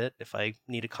 I'll edit it. If I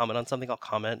need to comment on something, I'll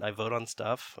comment. I vote on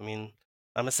stuff. I mean,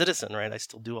 I'm a citizen, right? I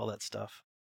still do all that stuff.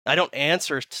 I don't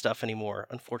answer stuff anymore.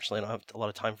 Unfortunately, I don't have a lot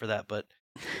of time for that. But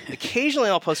occasionally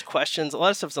I'll post questions. A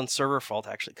lot of stuff's on server fault,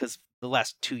 actually, because the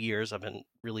last 2 years I've been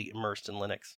really immersed in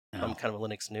Linux. I'm kind of a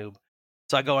Linux noob.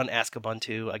 So I go on Ask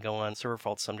Ubuntu, I go on server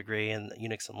fault to some degree, and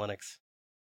Unix and Linux.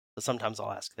 So sometimes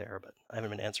I'll ask there, but I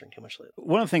haven't been answering too much lately.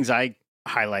 One of the things I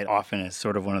highlight often as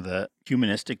sort of one of the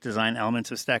humanistic design elements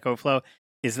of Stack Overflow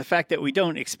is the fact that we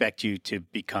don't expect you to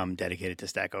become dedicated to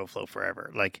Stack Overflow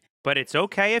forever. Like, But it's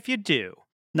okay if you do.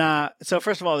 nah. So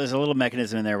first of all, there's a little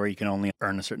mechanism in there where you can only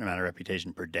earn a certain amount of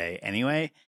reputation per day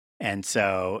anyway. And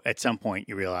so at some point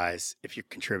you realize if you're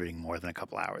contributing more than a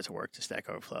couple hours of work to Stack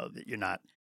Overflow that you're not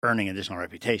earning additional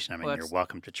reputation. I mean, Well, you're it's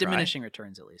welcome to try. Diminishing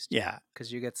returns, at least. Yeah.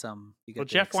 Because you get some. You get Well, the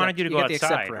Jeff wanted you to go get the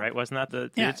accept outside, route. right? Wasn't that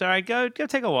the? Yeah. It's all right. Go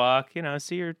take a walk. You know,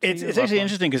 see your. It's actually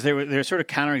interesting because there are sort of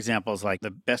counterexamples. Like the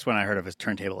best one I heard of is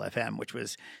Turntable FM, which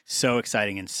was so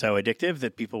exciting and so addictive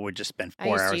that people would just spend I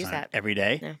 4 used to hours use on that. it every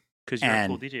day. Yeah. Because you're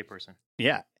and- a cool DJ person.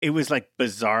 Yeah, it was like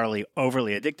bizarrely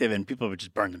overly addictive, and people would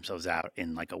just burn themselves out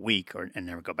in like a week and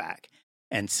never go back.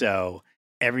 And so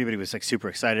everybody was like super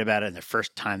excited about it. And the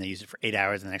first time they used it for 8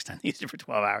 hours, and the next time they used it for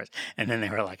 12 hours. And then they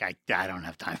were like, I don't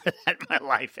have time for that in my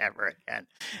life ever again.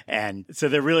 And so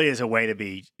there really is a way to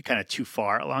be kind of too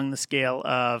far along the scale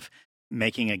of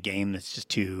making a game that's just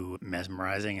too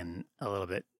mesmerizing and a little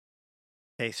bit.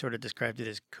 They sort of described it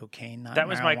as cocaine, not That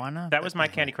was marijuana. that was my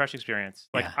Candy Crush experience.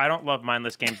 Like, Yeah. I don't love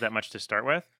mindless games that much to start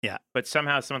with. Yeah. But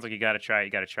somehow someone's like, you got to try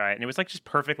it, and it was like just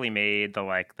perfectly made.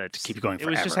 To keep it going It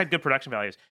was just forever. had good production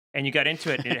values, and you got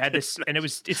into it. And it had this, and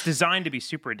it's designed to be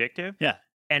super addictive. Yeah.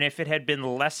 And if it had been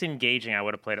less engaging, I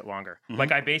would have played it longer. Mhm.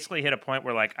 Like, I basically hit a point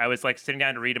where like I was like sitting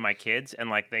down to read to my kids,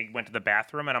 and like they went to the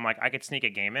bathroom, and I'm like, I could sneak a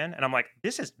game in, and I'm like,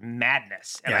 this is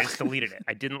madness, and I Yeah. just deleted it.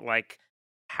 I didn't like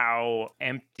how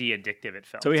empty addictive it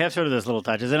felt. So we have sort of those little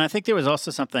touches. And I think there was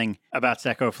also something about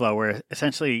Stack Overflow where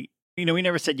essentially, we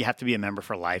never said you have to be a member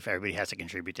for life. Everybody has to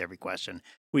contribute to every question.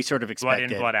 We sort of blood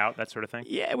expected. in, blood out, that sort of thing.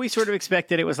 Yeah, we sort of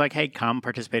expected it was like, hey, come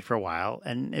participate for a while.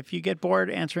 And if you get bored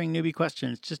answering newbie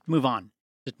questions, just move on.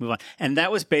 Just move on. And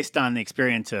that was based on the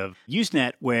experience of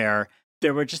Usenet, where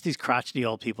there were just these crotchety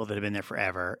old people that had been there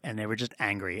forever, and they were just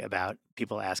angry about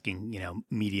people asking,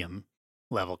 medium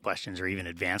level questions or even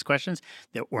advanced questions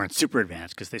that weren't super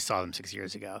advanced because they saw them 6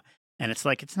 years ago. And it's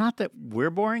like, it's not that we're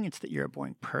boring, it's that you're a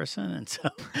boring person. And so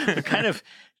kind of,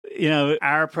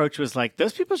 our approach was like,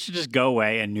 those people should just go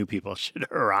away and new people should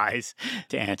arise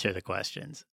to answer the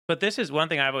questions. But this is one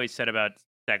thing I've always said about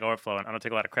Stack Overflow, and I don't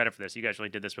take a lot of credit for this. You guys really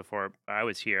did this before I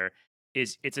was here,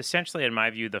 is it's essentially, in my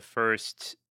view, the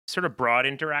first sort of broad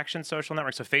interaction social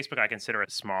network. So Facebook, I consider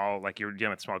it small, like you're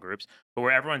dealing with small groups, but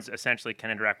where everyone's essentially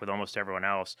can interact with almost everyone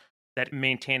else, that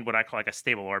maintained what I call like a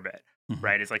stable orbit,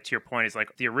 right? It's like, to your point, is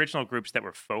like the original groups that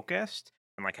were focused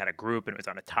and like had a group and it was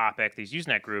on a topic, these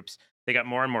Usenet groups, they got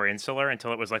more and more insular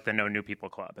until it was like the no new people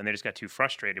club. And they just got too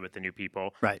frustrated with the new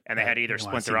people. Right. And they had to either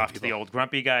splinter off to the old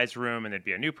grumpy guy's room and there'd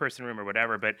be a new person room or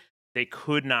whatever. But they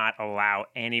could not allow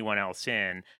anyone else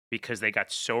in because they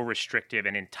got so restrictive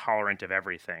and intolerant of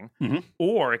everything.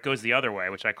 Or it goes the other way,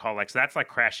 which I call like, so that's like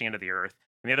crashing into the earth.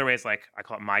 And the other way is like, I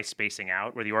call it my spacing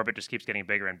out, where the orbit just keeps getting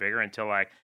bigger and bigger until like,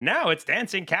 now it's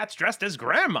dancing cats dressed as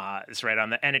grandmas, right?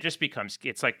 And it just becomes,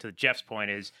 it's like, to Jeff's point,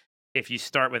 is if you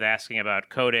start with asking about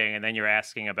coding and then you're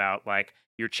asking about like,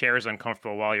 your chair is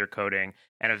uncomfortable while you're coding.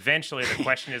 And eventually the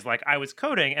question is like, I was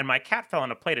coding and my cat fell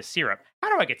on a plate of syrup. How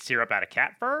do I get syrup out of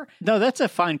cat fur? No, that's a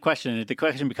fine question. The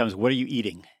question becomes, what are you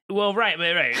eating? Well, right.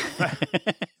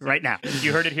 Right now.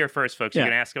 You heard it here first, folks. You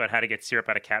can ask about how to get syrup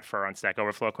out of cat fur on Stack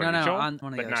Overflow. On one of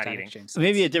but the other not Stack eating. Exchange sites.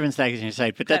 Maybe a different Stack Exchange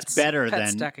site, but that's better than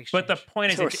Stack Exchange. But the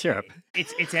point is, syrup.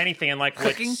 It's anything. And like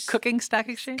Cooking Stack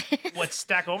Exchange? what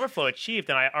Stack Overflow achieved,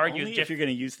 and I argue, Only if you're going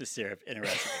to use the syrup in a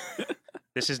recipe.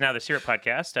 This is now the Syrup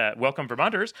Podcast. Welcome,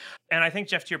 Vermonters. And I think,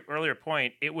 Jeff, to your earlier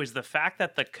point, it was the fact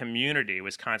that the community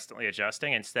was constantly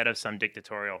adjusting instead of some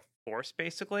dictatorial force,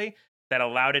 basically, that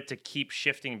allowed it to keep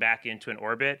shifting back into an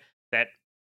orbit that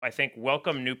I think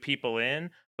welcomed new people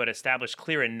in, but established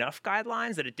clear enough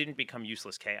guidelines that it didn't become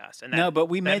useless chaos. And No, but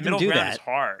we made them do that. Is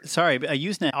hard. Sorry, but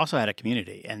Usenet also had a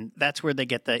community, and that's where they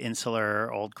get the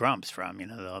insular old grumps from.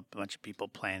 A bunch of people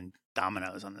playing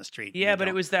dominoes on the street. Yeah, but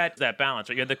it was that balance,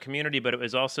 right? You had the community, but it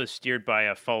was also steered by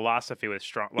a philosophy with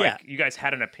strong, you guys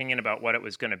had an opinion about what it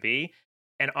was going to be.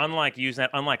 And unlike Usenet,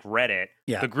 unlike Reddit,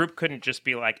 the group couldn't just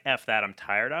be like, F that, I'm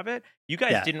tired of it. You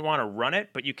guys didn't want to run it,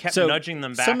 but you kept nudging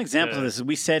them back. Some examples of this is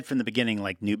we said from the beginning,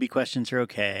 like newbie questions are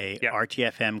okay.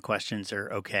 RTFM questions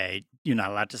are okay. You're not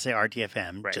allowed to say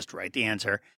RTFM, just write the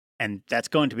answer. And that's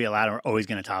going to be allowed. We're always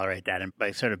going to tolerate that. And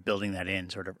by sort of building that in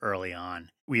sort of early on,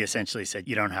 we essentially said,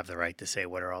 you don't have the right to say,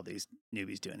 what are all these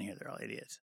newbies doing here? They're all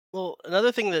idiots. Well,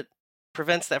 another thing that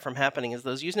prevents that from happening is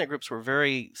those Usenet groups were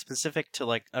very specific to,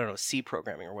 like, I don't know, C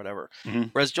programming or whatever.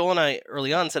 Whereas Joel and I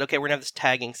early on said, okay, we're going to have this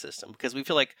tagging system because we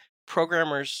feel like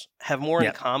programmers have more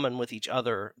in common with each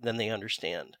other than they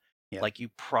understand. Like, you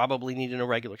probably need to know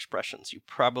regular expressions. You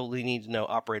probably need to know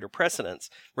operator precedence,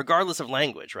 regardless of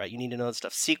language, right? You need to know that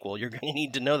stuff. SQL, you're going to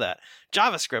need to know that.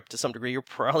 JavaScript, to some degree, you're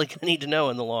probably going to need to know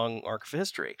in the long arc of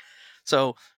history.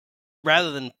 So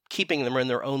rather than keeping them in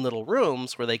their own little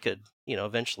rooms where they could,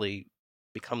 eventually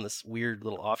become this weird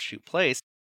little offshoot place,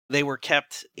 they were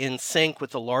kept in sync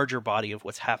with the larger body of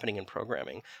what's happening in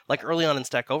programming. Like early on in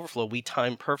Stack Overflow, we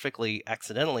timed perfectly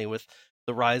accidentally with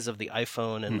the rise of the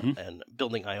iPhone and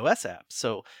building iOS apps.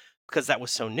 So because that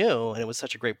was so new and it was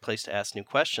such a great place to ask new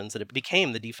questions that it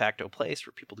became the de facto place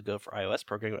for people to go for iOS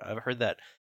programming. I've heard that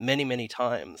many, many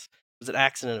times. It was an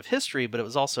accident of history, but it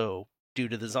was also due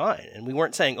to design. And we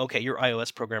weren't saying, okay, you're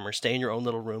iOS programmer, stay in your own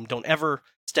little room, don't ever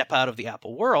step out of the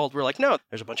Apple world. We're like, no,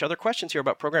 there's a bunch of other questions here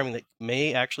about programming that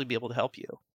may actually be able to help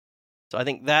you. So I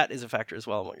think that is a factor as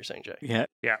well in what you're saying, Jay.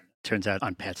 Yeah. Turns out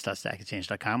on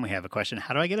pets.stackexchange.com, we have a question,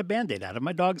 how do I get a Band-Aid out of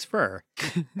my dog's fur?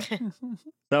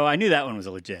 So I knew that one was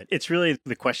legit. It's really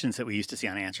the questions that we used to see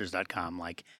on answers.com,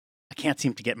 like, I can't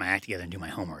seem to get my act together and do my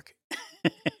homework.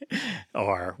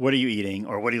 Or what are you eating?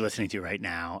 Or what are you listening to right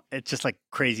now? It's just like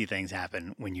crazy things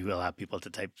happen when you allow people to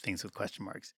type things with question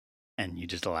marks and you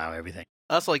just allow everything.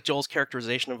 I also like Joel's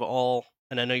characterization of all,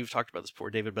 and I know you've talked about this before,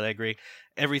 David, but I agree.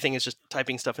 Everything is just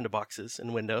typing stuff into boxes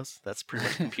in Windows. That's pretty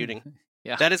much computing.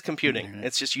 That is computing.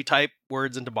 It's just you type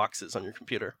words into boxes on your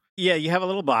computer. Yeah, you have a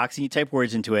little box and you type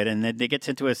words into it and then they get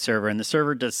sent to a server and the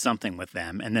server does something with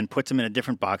them and then puts them in a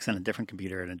different box on a different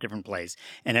computer in a different place.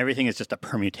 And everything is just a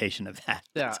permutation of that.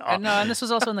 Yeah. And this was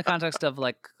also in the context of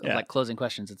like closing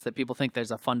questions. It's that people think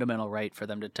there's a fundamental right for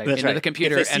them to type into the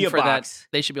computer and for that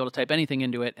they should be able to type anything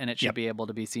into it and it should be able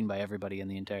to be seen by everybody in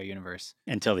the entire universe.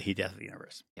 Until the heat death of the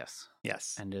universe.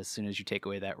 Yes. And as soon as you take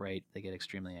away that right, they get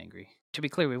extremely angry. To be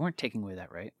clear, we weren't taking away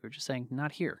that right. We were just saying,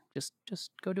 not here.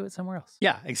 Just go do it somewhere else.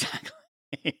 Yeah, exactly.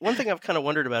 One thing I've kind of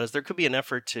wondered about is there could be an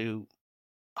effort to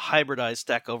hybridize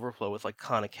Stack Overflow with like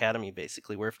Khan Academy,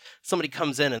 basically, where if somebody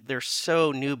comes in and they're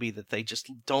so newbie that they just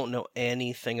don't know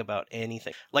anything about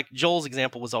anything. Like Joel's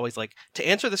example was always like, to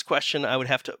answer this question, I would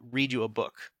have to read you a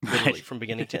book, literally, from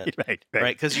beginning to end.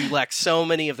 Right? Because you lack so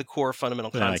many of the core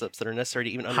fundamental concepts that are necessary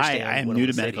to even understand. Hi, I am new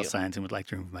to medical science and would like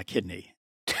to remove my kidney.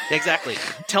 Exactly.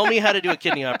 Tell me how to do a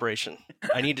kidney operation.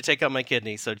 I need to take out my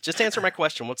kidney. So just answer my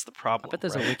question. What's the problem? I bet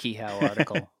there's a WikiHow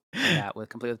article. Yeah,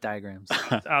 complete with diagrams.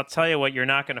 I'll tell you what, you're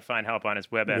not going to find help on his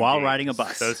WebMD. While riding a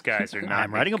bus. Those guys are not.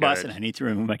 I'm riding a bus and I need to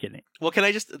remove my kidney. Well, can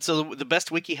I just... So the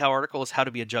best WikiHow article is How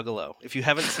to Be a Juggalo. If you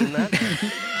haven't seen that,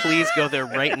 please go there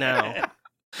right now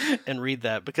and read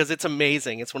that, because it's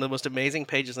amazing. It's one of the most amazing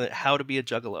pages on How to Be a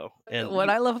Juggalo. And what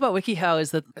I love about WikiHow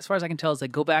is that, as far as I can tell, is they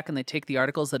go back and they take the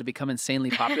articles that have become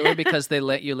insanely popular because they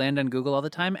let you land on Google all the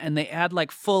time, and they add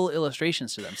like full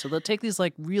illustrations to them. So they'll take these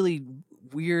like really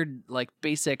weird, like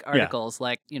basic articles,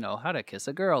 like, you know, how to kiss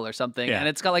a girl or something, and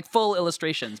it's got like full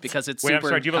illustrations because it's super I'm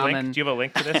sorry, do you have common. a link? Do you have a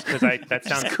link to this? Because that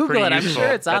sounds Just Google pretty it. useful. I'm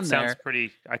sure it's on there. That sounds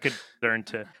pretty. I could learn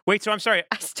to. Wait, so I'm sorry.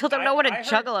 I still don't know what a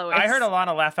juggalo is. I heard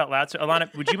Alana laugh out loud. So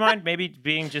Alana, would you mind maybe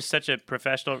being just such a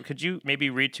professional? Could you maybe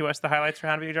read to us the highlights for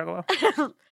How to Be a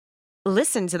Juggalo?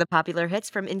 Listen to the popular hits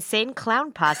from Insane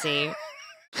Clown Posse.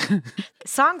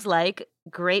 Songs like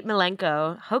Great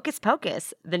Milenko, Hocus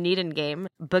Pocus, The Needin' Game,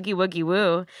 Boogie Woogie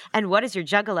Woo, and What Is Your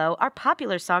Juggalo are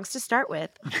popular songs to start with.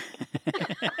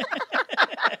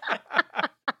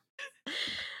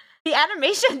 The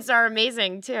animations are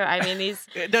amazing too. I mean, these.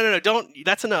 No, don't.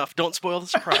 That's enough. Don't spoil the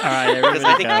surprise. All right, because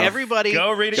I think everybody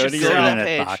go read it. Should go to that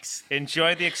page. Box.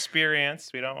 Enjoy the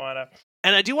experience. We don't want to.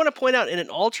 And I do want to point out, in an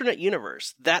alternate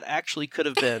universe, that actually could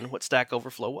have been what Stack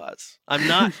Overflow was. I'm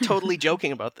not totally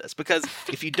joking about this, because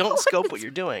if you don't scope what you're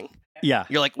doing, you're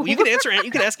like, well, you can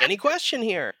ask any question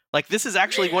here. Like, this is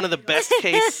actually one of the best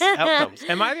case outcomes.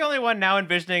 Am I the only one now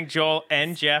envisioning Joel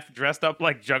and Jeff dressed up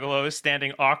like juggalos,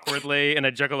 standing awkwardly in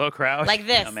a juggalo crowd? Like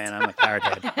this. Oh, man, I'm a pirate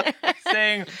head.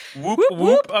 Saying whoop,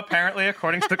 whoop, apparently,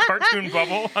 according to the cartoon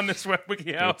bubble on this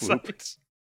WikiHow site.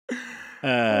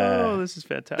 Oh, this is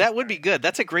fantastic. That would be good.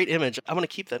 That's a great image. I want to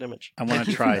keep that image. I want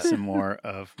to try some more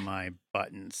of my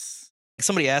buttons.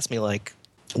 Somebody asked me, like,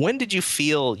 when did you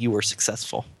feel you were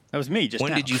successful? That was me just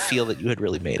When now. did you feel that you had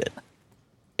really made it?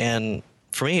 And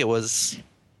for me, it was,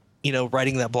 you know,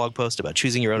 writing that blog post about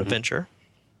choosing your own adventure.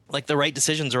 Like, the right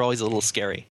decisions are always a little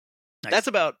scary. Nice. That's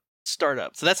about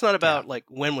startup. So that's not about, like,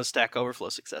 when was Stack Overflow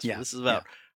successful. Yeah. This is about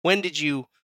when did you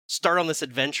start on this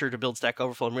adventure to build Stack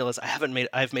Overflow and realize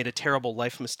I've made a terrible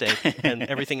life mistake and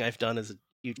everything I've done is a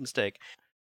huge mistake.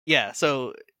 Yeah,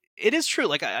 so it is true.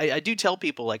 Like, I do tell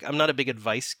people, like, I'm not a big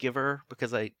advice giver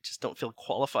because I just don't feel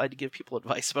qualified to give people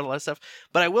advice about a lot of stuff.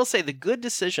 But I will say the good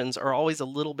decisions are always a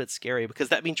little bit scary, because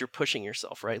that means you're pushing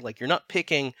yourself, right? Like, you're not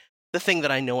picking the thing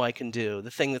that I know I can do,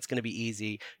 the thing that's going to be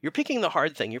easy. You're picking the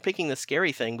hard thing. You're picking the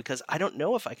scary thing because I don't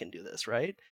know if I can do this,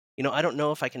 right? You know, I don't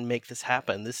know if I can make this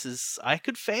happen. I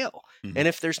could fail. Mm-hmm. And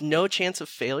if there's no chance of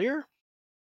failure,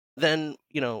 then,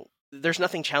 you know, there's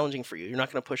nothing challenging for you. You're not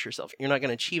going to push yourself. You're not going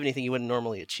to achieve anything you wouldn't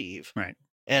normally achieve. Right.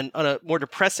 And on a more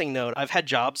depressing note, I've had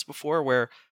jobs before where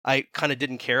I kind of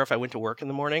didn't care if I went to work in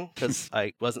the morning because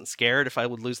I wasn't scared if I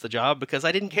would lose the job because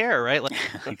I didn't care, right? Like,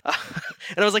 and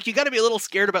I was like, you got to be a little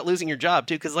scared about losing your job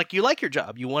too, because like you like your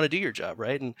job, you want to do your job,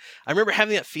 right? And I remember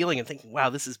having that feeling and thinking,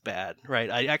 wow, this is bad, right?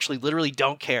 I actually literally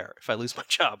don't care if I lose my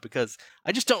job because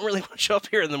I just don't really want to show up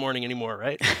here in the morning anymore,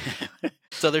 right?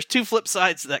 So there's two flip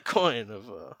sides to that coin of,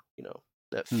 you know,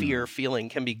 that fear feeling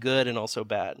can be good and also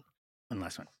bad. One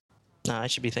last one. No, I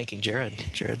should be thanking Jared.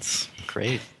 Jared's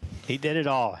great. He did it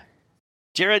all.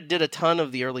 Jared did a ton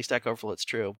of the early Stack Overflow, it's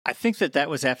true. I think that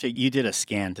was after you did a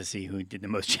scan to see who did the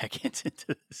most check-ins into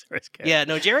the source code. Yeah,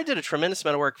 no, Jared did a tremendous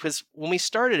amount of work because when we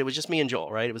started, it was just me and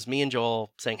Joel, right? It was me and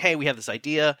Joel saying, hey, we have this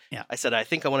idea. Yeah. I said, I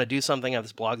think I want to do something. I have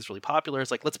this blog that's really popular.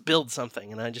 It's like, let's build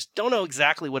something. And I just don't know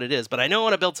exactly what it is, but I know I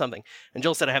want to build something. And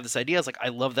Joel said, I have this idea. I was like, I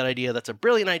love that idea. That's a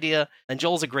brilliant idea. And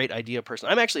Joel's a great idea person.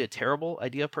 I'm actually a terrible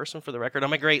idea person, for the record.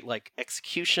 I'm a great, like,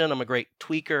 execution. I'm a great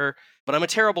tweaker. But I'm a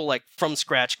terrible, like, from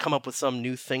scratch, come up with some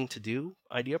new thing to do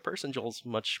idea person. Joel's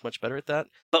much, much better at that.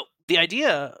 But the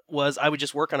idea was I would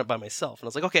just work on it by myself. And I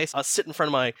was like, okay, so I'll sit in front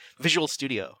of my Visual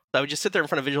Studio. I would just sit there in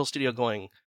front of Visual Studio going,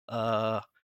 I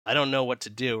don't know what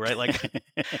to do, right? Like,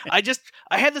 I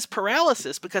had this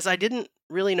paralysis because I didn't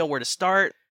really know where to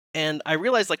start. And I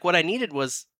realized, like, what I needed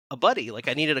was a buddy. Like,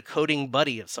 I needed a coding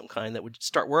buddy of some kind that would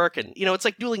start work. And, you know, it's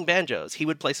like dueling banjos. He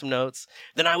would play some notes.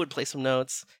 Then I would play some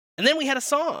notes. And then we had a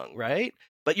song, right?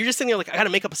 But you're just sitting there like, I got to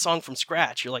make up a song from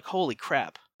scratch. You're like, holy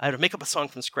crap. I had to make up a song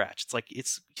from scratch. It's like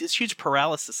it's this huge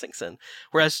paralysis sinks in.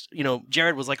 Whereas,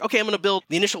 Jared was like, okay, I'm going to build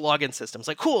the initial login system. It's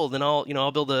like, cool. Then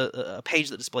I'll build a page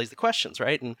that displays the questions,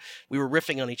 right? And we were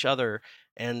riffing on each other,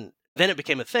 and then it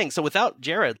became a thing. So without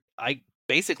Jared, I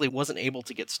basically wasn't able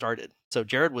to get started. So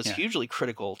Jared was hugely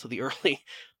critical to the early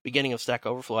beginning of Stack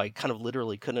Overflow. I kind of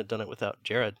literally couldn't have done it without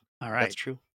Jared. All right. That's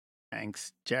true.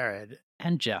 Thanks, Jared.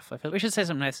 And Jeff. I feel we should say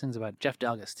some nice things about Jeff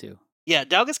Dalgas, too. Yeah,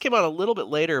 Dalgas came out a little bit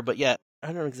later, but yeah, I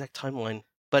don't know the exact timeline.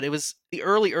 But it was the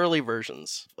early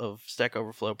versions of Stack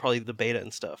Overflow, probably the beta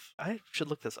and stuff. I should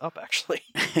look this up, actually.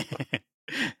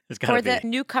 For the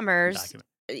newcomers,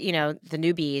 the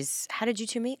newbies, how did you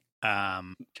two meet?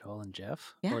 Joel and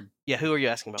Jeff? Yeah, who are you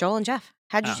asking about? Joel and Jeff.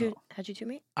 How'd you two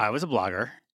meet? I was a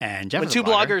blogger, and Jeff when was two a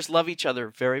blogger. bloggers love each other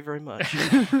very, very much.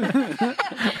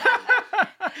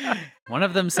 One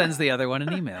of them sends the other one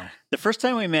an email. The first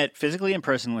time we met physically in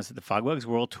person was at the Fogbugs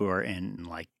World Tour in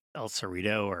like El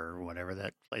Cerrito or whatever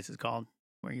that place is called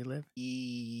where you live.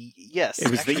 Yes. It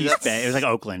was actually, the East Bay. It was like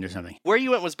Oakland or something. Where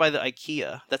you went was by the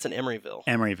IKEA. That's in Emeryville.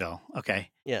 Emeryville. Okay.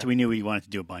 Yeah. So we knew we wanted to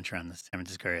do a bunch around the San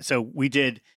Francisco area. So we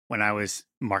did, when I was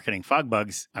marketing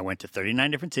Fogbugs, I went to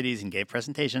 39 different cities and gave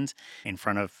presentations in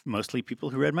front of mostly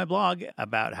people who read my blog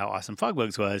about how awesome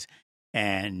Fogbugs was.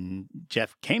 And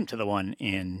Jeff came to the one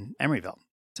in Emeryville.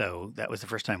 So that was the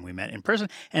first time we met in person.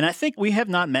 And I think we have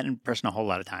not met in person a whole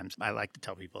lot of times. I like to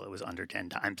tell people it was under 10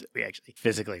 times that we actually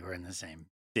physically were in the same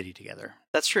city together.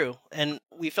 That's true. And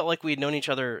we felt like we had known each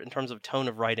other in terms of tone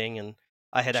of writing. And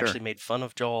I had actually made fun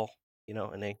of Joel, in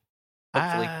a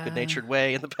hopefully good-natured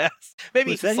way in the past.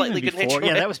 Maybe slightly good-natured way.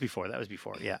 Yeah, that was before.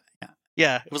 Yeah.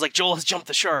 Yeah, it was like Joel has jumped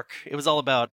the shark. It was all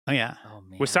about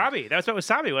Wasabi. That's what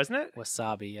Wasabi, wasn't it?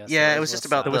 Wasabi, yes. Yeah, it was just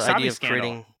about the Wasabi idea of scandal.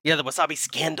 creating the Wasabi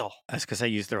scandal. That's because I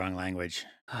used the wrong language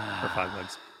for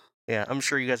Fogbugs. Yeah, I'm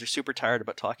sure you guys are super tired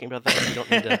about talking about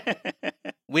that.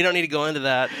 We don't need to go into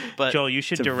that. But Joel, you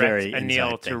should direct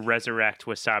Anil to resurrect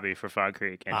Wasabi for Fog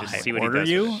Creek and just see what he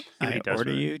does. I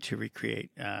order you to recreate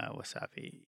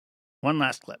Wasabi. One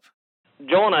last clip.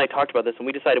 Joel and I talked about this, and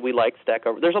we decided we liked Stack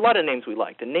Overflow. There's a lot of names we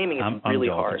liked, and naming is really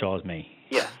hard. Joel is me.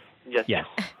 Yes. Yes.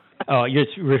 Oh,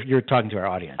 you're talking to our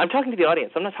audience. I'm talking to the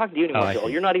audience. I'm not talking to you anymore, Joel.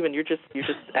 You're not even. You're just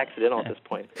accidental at this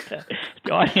point.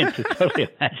 The audience is totally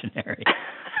imaginary.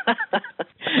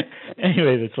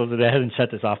 Anyway, that hasn't shut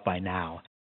this off by now.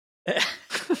 There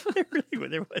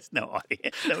was no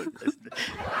audience.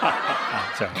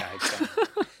 Sorry, guys.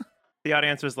 The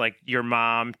audience was like your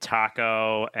mom,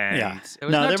 Taco, and there was no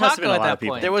there taco must have been a at lot that of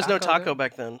people. point. there was no taco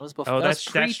back then. That was before. Oh, that that's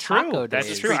was true. pre-taco That's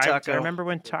days. true. I Taco. remember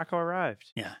when Taco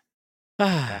arrived. Yeah.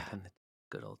 Back in the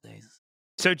good old days.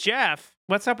 So Jeff,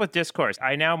 what's up with Discourse?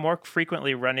 I now more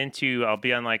frequently run into, I'll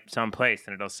be on like some place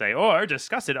and it'll say, or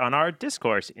discuss it on our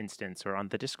Discourse instance or on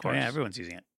the Discourse. Yeah, everyone's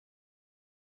using it.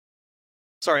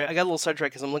 Sorry, I got a little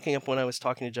sidetracked because I'm looking up when I was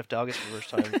talking to Jeff Dalgas for the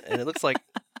first time, and it looks like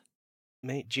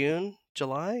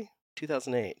July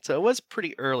 2008. So it was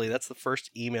pretty early. That's the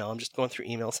first email. I'm just going through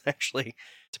emails actually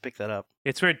to pick that up.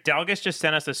 It's where Dalgas just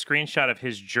sent us a screenshot of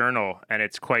his journal, and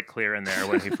it's quite clear in there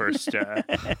when he first. But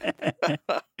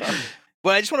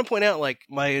I just want to point out, like,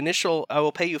 my initial, I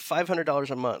will pay you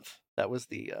 $500 a month. That was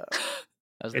the.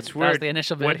 It's that weird. was the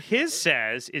initial bid. What his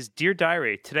says is, Dear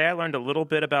Diary, today I learned a little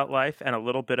bit about life and a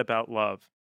little bit about love.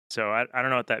 So I don't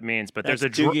know what that means, but That's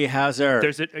there's a Doogie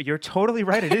Howser. You're totally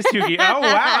right. It is Doogie. Oh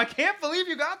wow! I can't believe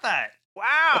you got that.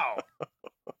 Wow,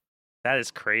 that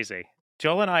is crazy.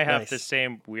 Joel and I have the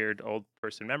same weird old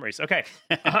person memories. Okay.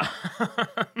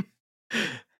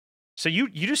 So you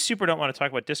just super don't want to talk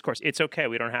about Discourse. It's okay.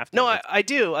 We don't have to. No, I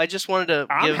do. I just wanted to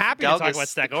I'm give happy Dalgas to talk about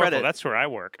Stack the credit. Overflow. That's where I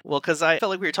work. Well, because I felt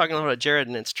like we were talking a lot about Jared,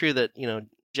 and it's true that,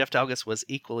 Jeff Dalgas was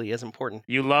equally as important.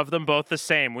 You love them both the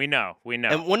same. We know.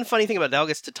 And one funny thing about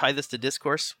Dalgas, to tie this to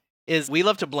Discourse, is we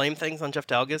love to blame things on Jeff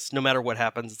Dalgas. No matter what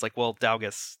happens, it's like, well,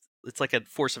 Dalgas, it's like a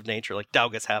force of nature. Like,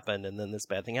 Dalgas happened, and then this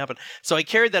bad thing happened. So I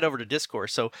carried that over to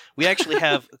Discourse. So we actually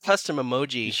have custom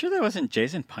emoji. You sure that wasn't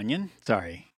Jason Punyon?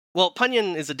 Sorry. Well,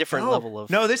 Punyon is a different level of...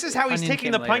 No, this is how he's Punyon taking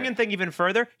came the later. Punyon thing even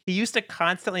further. He used to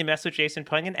constantly mess with Jason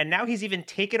Punyon, and now he's even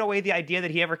taken away the idea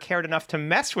that he ever cared enough to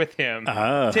mess with him,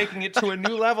 taking it to a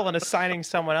new level and assigning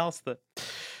someone else the...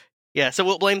 Yeah, so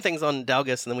we'll blame things on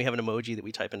Dalgas, and then we have an emoji that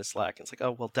we type into Slack. And it's like,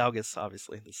 oh, well, Dalgas,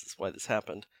 obviously, this is why this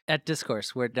happened. At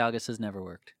Discourse, where Dalgas has never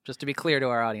worked. Just to be clear to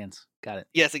our audience. Got it.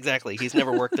 Yes, exactly. He's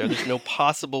never worked there. There's no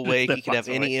possible way he could have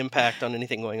any impact on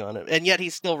anything going on. And yet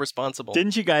he's still responsible.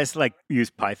 Didn't you guys use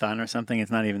Python or something? It's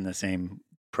not even the same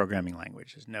programming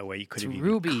language. There's no way you could have even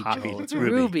Ruby, copied Joel. it. It's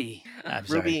Ruby. I'm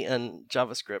sorry. Ruby and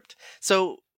JavaScript.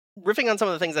 So riffing on some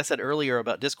of the things I said earlier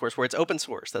about Discourse, where it's open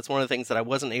source. That's one of the things that I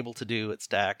wasn't able to do at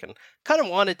Stack and kind of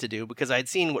wanted to do because I had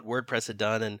seen what WordPress had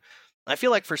done. And I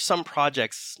feel like for some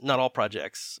projects, not all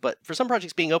projects, but for some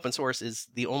projects, being open source is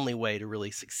the only way to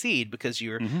really succeed because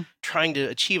you're trying to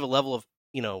achieve a level of,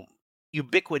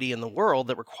 ubiquity in the world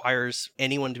that requires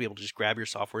anyone to be able to just grab your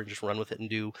software and just run with it and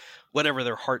do whatever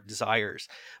their heart desires.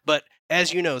 But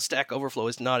as you know, Stack Overflow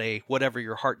is not a whatever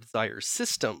your heart desires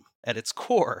system at its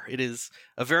core. It is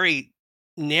a very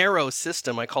narrow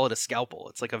system. I call it a scalpel.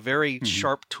 It's like a very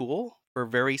sharp tool for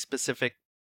very specific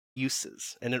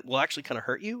uses, and it will actually kind of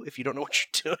hurt you if you don't know what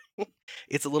you're doing.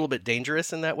 It's a little bit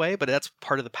dangerous in that way, but that's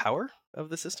part of the power of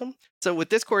the system. So with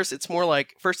Discourse, it's more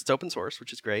like, first, it's open source,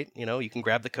 which is great. You can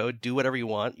grab the code, do whatever you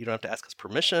want. You don't have to ask us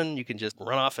permission. You can just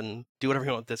run off and do whatever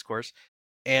you want with Discourse.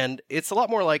 And it's a lot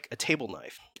more like a table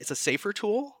knife. It's a safer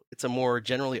tool. It's a more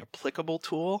generally applicable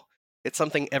tool. It's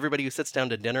something everybody who sits down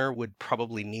to dinner would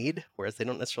probably need, whereas they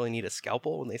don't necessarily need a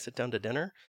scalpel when they sit down to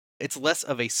dinner. It's less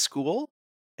of a school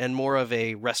and more of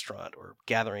a restaurant or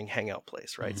gathering hangout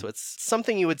place, right? So it's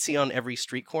something you would see on every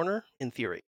street corner in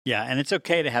theory. Yeah, and it's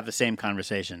okay to have the same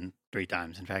conversation 3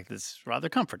 times. In fact, it's rather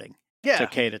comforting. Yeah. It's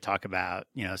okay to talk about,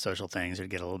 social things or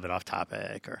get a little bit off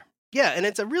topic or... Yeah, and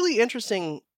it's a really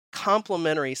interesting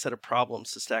complementary set of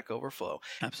problems to Stack Overflow.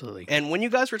 Absolutely. And when you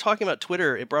guys were talking about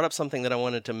Twitter, it brought up something that I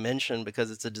wanted to mention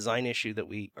because it's a design issue that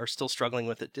we are still struggling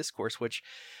with at Discourse, which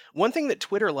one thing that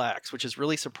Twitter lacks, which is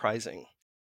really surprising,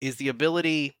 is the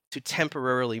ability to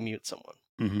temporarily mute someone.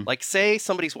 Like, say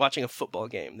somebody's watching a football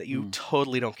game that you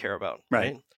totally don't care about,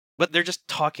 right? But they're just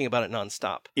talking about it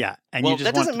nonstop. Yeah, and you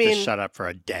just want them to shut up for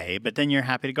a day, but then you're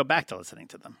happy to go back to listening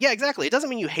to them. Yeah, exactly. It doesn't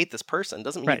mean you hate this person. It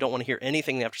doesn't mean you don't want to hear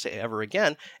anything they have to say ever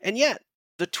again. And yet,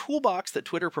 the toolbox that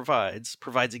Twitter provides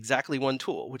exactly one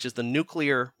tool, which is the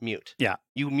nuclear mute. Yeah.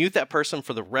 You mute that person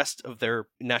for the rest of their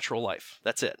natural life.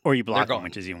 That's it. Or you block them,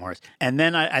 which is even worse. And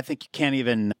then I think you can't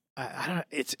even...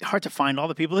 it's hard to find all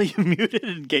the people that you muted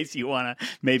in case you want to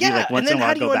maybe once in a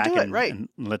while go back and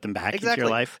let them back into your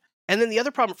life. And then the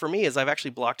other problem for me is I've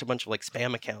actually blocked a bunch of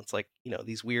spam accounts,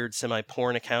 these weird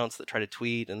semi-porn accounts that try to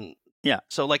tweet. And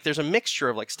so there's a mixture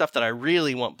of stuff that I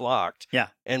really want blocked. Yeah.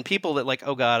 And people that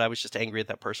oh God, I was just angry at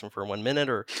that person for 1 minute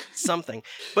or something.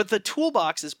 But the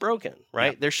toolbox is broken,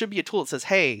 right? There should be a tool that says,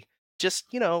 hey, just,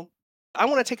 I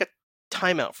want to take a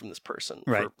timeout from this person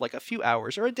for a few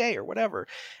hours or a day or whatever.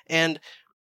 And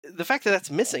the fact that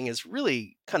that's missing is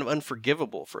really kind of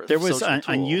unforgivable for a There was social on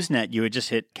tool. Usenet, you would just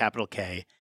hit capital K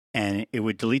and it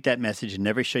would delete that message and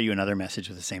never show you another message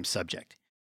with the same subject.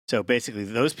 So basically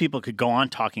those people could go on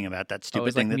talking about that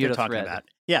stupid thing that they're talking about.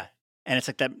 Yeah. And it's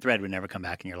like that thread would never come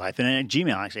back in your life. And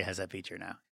Gmail actually has that feature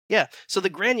now. Yeah. So the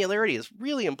granularity is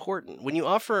really important. When you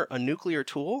offer a nuclear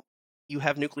tool, you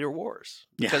have nuclear wars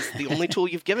because the only tool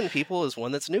you've given people is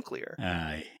one that's nuclear.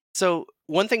 So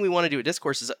one thing we want to do at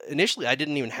Discourse is initially I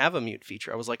didn't even have a mute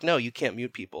feature. I was like, no, you can't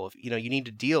mute people. If, you need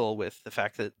to deal with the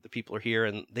fact that the people are here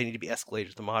and they need to be escalated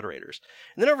to the moderators.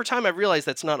 And then over time, I've realized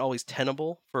that's not always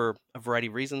tenable for a variety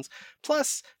of reasons.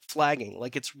 Plus flagging,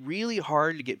 it's really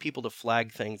hard to get people to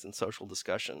flag things in social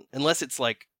discussion unless it's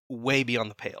way beyond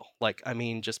the pale.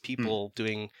 Just people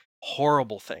doing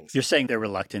horrible things. You're saying they're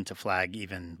reluctant to flag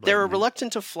even... They're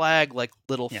reluctant to flag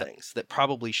little things that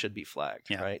probably should be flagged,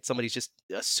 right? Somebody's just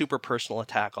a super personal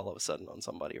attack all of a sudden on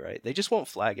somebody, right? They just won't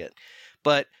flag it.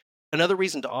 But another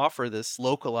reason to offer this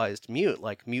localized mute,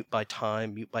 mute by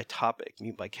time, mute by topic,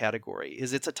 mute by category,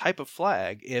 is it's a type of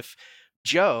flag. If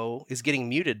Joe is getting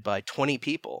muted by 20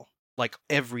 people,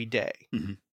 every day,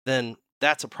 then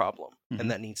that's a problem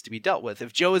and that needs to be dealt with.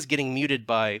 If Joe is getting muted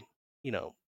by,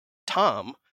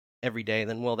 Tom every day,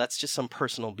 then that's just some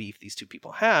personal beef these two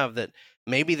people have that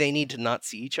maybe they need to not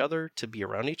see each other to be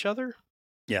around each other.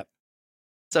 Yep.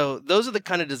 So those are the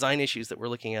kind of design issues that we're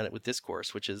looking at with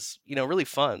Discourse, which is, really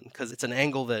fun because it's an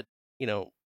angle that,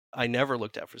 I never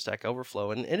looked at for Stack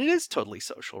Overflow. And it is totally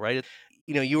social, right?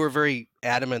 You were very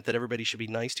adamant that everybody should be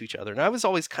nice to each other. And I was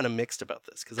always kind of mixed about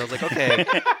this because I was like, okay.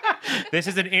 This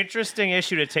is an interesting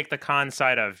issue to take the con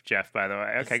side of, Jeff, by the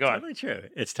way. Okay, go on. It's totally true.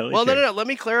 It's totally true. Well, no. Let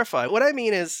me clarify. What I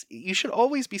mean is you should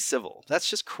always be civil. That's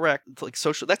just correct.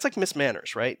 Social. That's like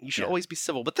mismanners, right? You should always be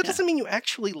civil. But that doesn't mean you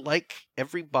actually like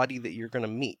everybody that you're going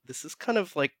to meet. This is kind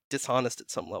of dishonest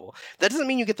at some level. That doesn't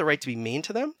mean you get the right to be mean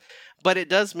to them. But it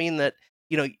does mean that,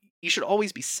 you should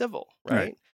always be civil,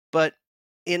 right? But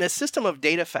in a system of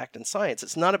data, fact, and science,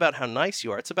 it's not about how nice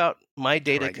you are. It's about my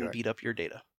data can beat up your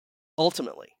data.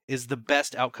 Ultimately, is the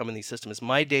best outcome in these systems.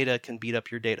 My data can beat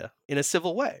up your data in a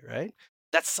civil way, right?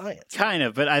 That's science. Kind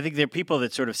of, but I think there are people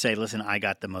that sort of say, listen, I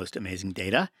got the most amazing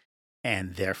data,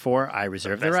 and therefore I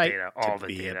reserve the right to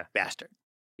be a bastard.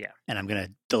 Yeah. And I'm going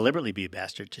to deliberately be a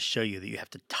bastard to show you that you have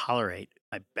to tolerate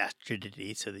my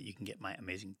bastardity so that you can get my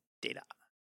amazing data.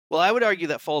 Well, I would argue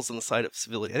that falls on the side of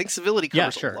civility. I think civility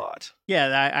covers sure. a lot.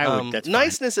 Yeah, I would. That's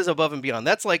niceness is above and beyond.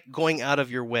 That's like going out of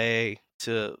your way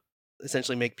to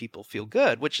essentially make people feel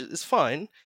good, which is fine.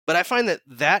 But I find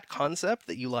that concept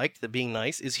that you liked, that being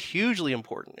nice, is hugely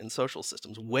important in social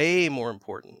systems, way more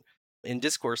important. In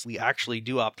Discourse, we actually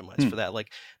do optimize for that.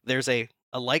 Like, there's a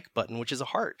like button, which is a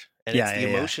heart. And it's the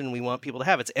emotion we want people to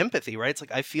have. It's empathy, right? It's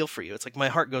like, I feel for you. It's like, my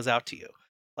heart goes out to you.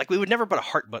 Like, we would never put a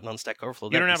heart button on Stack Overflow.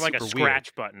 You don't have like a super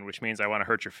scratch button, which means I want to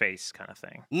hurt your face kind of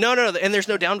thing. No, and there's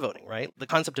no downvoting, right? The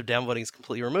concept of downvoting is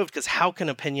completely removed because how can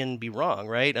opinion be wrong,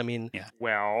 right? I mean,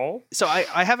 well, so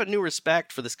I have a new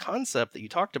respect for this concept that you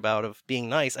talked about of being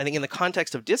nice. I think in the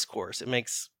context of Discourse, it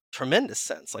makes tremendous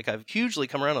sense. Like, I've hugely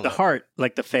come around on the that. heart,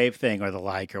 like the fave thing or the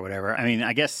like or whatever. I mean,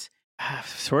 I guess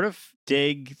sort of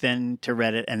dig then to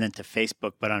Reddit and then to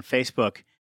Facebook. But on Facebook,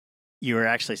 you were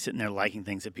actually sitting there liking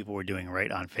things that people were doing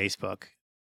right on Facebook.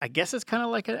 I guess it's kind of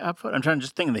like an upvote. I'm trying to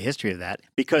just think of the history of that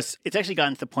because it's actually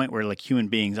gotten to the point where like human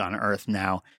beings on Earth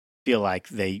now feel like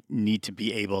they need to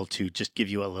be able to just give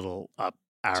you a little up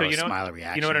arrow smile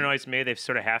reaction. You know what annoys me? They've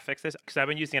sort of half fixed this because I've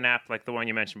been using an app like the one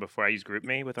you mentioned before. I use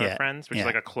GroupMe with our friends, which is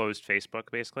like a closed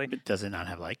Facebook, basically. But does it not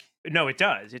have like? No, it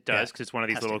does. It does because it's one of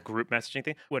these little group messaging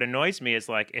things. What annoys me is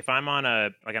like if I'm on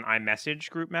an iMessage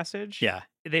group message. Yeah.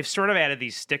 They've sort of added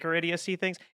these sticker idiocy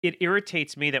things. It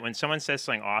irritates me that when someone says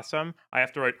something awesome, I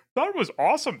have to write, "That was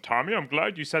awesome, Tommy. I'm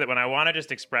glad you said it." When I want to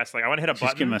just express, like, I want to hit a Just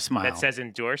button give 'em a smile. that says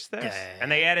endorse this.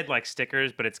 And they added like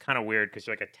stickers, but it's kind of weird because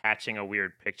you're like attaching a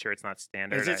weird picture. It's not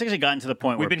standard. It's actually gotten to the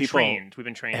point where people We've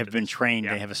been trained. have been trained.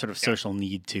 Yeah. They have a sort of social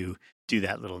need to do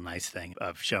that little nice thing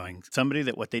of showing somebody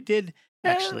that what they did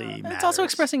actually matters. It's also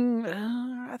expressing,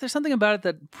 there's something about it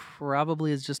that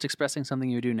probably is just expressing something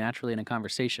you do naturally in a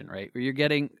conversation, right? Where you're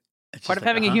getting part of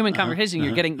having a human conversation,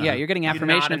 you're getting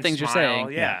affirmation of things you're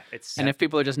saying. Yeah. And if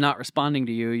people are just not responding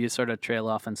to you, you sort of trail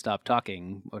off and stop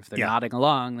talking. Or if they're nodding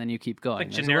along, then you keep going. Like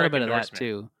There's a generic little bit of that endorsement.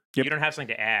 too. You don't have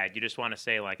something to add. You just want to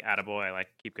say like "attaboy," like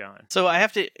keep going. So I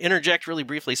have to interject really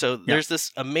briefly. So there's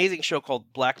this amazing show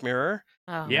called Black Mirror.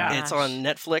 Oh, Yeah. It's on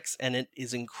Netflix, and it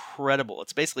is incredible.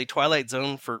 It's basically Twilight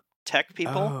Zone for tech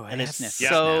people, and it's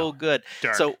so good.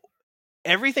 Dark. So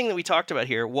everything that we talked about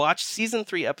here, watch season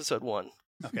 3, episode 1.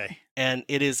 Okay. And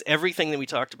it is everything that we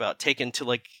talked about taken to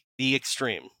like the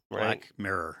extreme, right? Black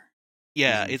Mirror.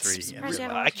 Yeah, season it's. 3,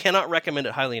 yeah. I cannot recommend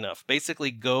it highly enough.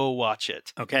 Basically, go watch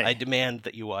it. Okay. I demand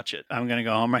that you watch it. I'm going to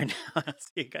go home right now. I'll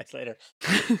see you guys later.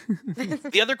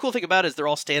 The other cool thing about it is they're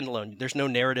all standalone. There's no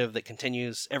narrative that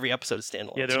continues. Every episode is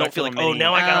standalone. Yeah, so they're don't like feel like, little oh, mini-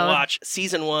 now I gotta Oh. watch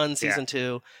season 1, season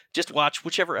 2. Just watch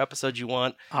whichever episode you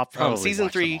want. I'll probably Season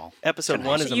watch them 3, all. episode Tonight.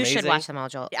 1 is You amazing. should watch them all,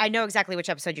 Joel. I know exactly which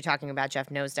episode you're talking about, Jeff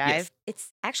Nosedive. Yes.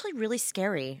 It's actually really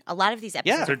scary. A lot of these Yeah.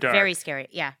 episodes They're are dark. very scary.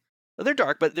 Yeah. They're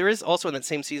dark, but there is also in that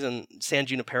same season San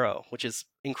Junipero, which is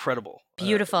incredible.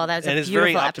 Beautiful. That was and a it's beautiful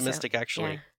very episode. optimistic,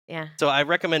 actually. Yeah. So I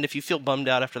recommend if you feel bummed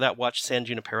out after that, watch San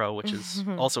Junipero, which is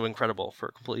also incredible for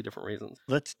completely different reasons.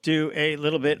 Let's do a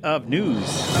little bit of news.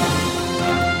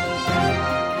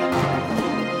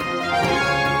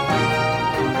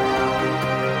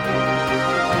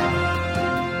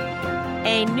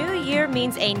 A new year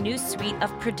means a new suite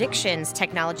of predictions.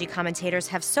 Technology commentators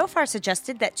have so far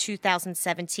suggested that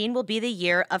 2017 will be the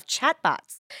year of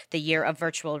chatbots, the year of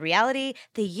virtual reality,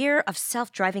 the year of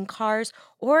self-driving cars,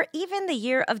 or even the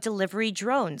year of delivery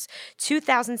drones.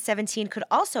 2017 could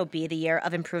also be the year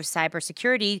of improved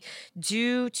cybersecurity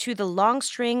due to the long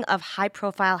string of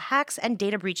high-profile hacks and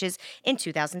data breaches in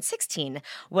 2016.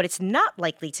 What it's not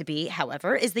likely to be,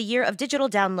 however, is the year of digital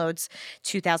downloads.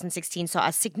 2016 saw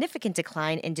a significant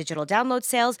decline in digital download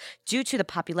sales due to the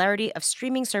popularity of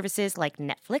streaming services like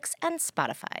Netflix and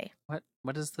Spotify.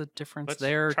 What is the difference Let's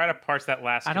there? try to parse that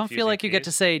last. I don't feel like you get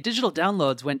to say digital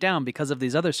downloads went down because of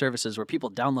these other services where people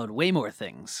download way more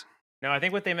things. No, I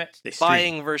think what they meant.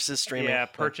 Buying versus streaming. Yeah,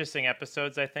 purchasing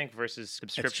episodes, I think, versus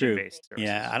That's true. subscription-based services.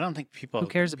 Yeah, I don't think people. Who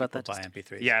cares about people that? buy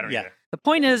MP3s. Yeah, I don't either. The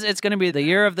point is, it's going to be the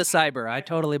year of the cyber. I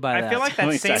totally buy that. I feel like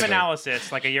Only that same cyber.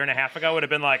 analysis, like a year and a half ago, would have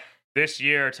been like, this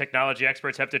year, technology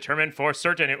experts have determined for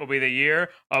certain it will be the year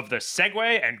of the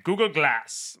Segway and Google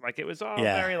Glass. Like, it was all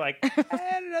very like, I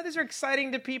don't know, these are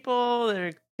exciting to people.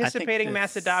 They're anticipating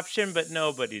mass adoption, but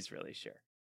nobody's really sure.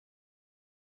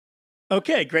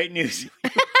 Okay, great news.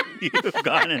 You've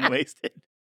gone and wasted.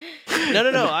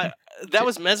 No. That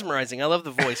was mesmerizing. I love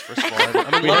the voice, first of all.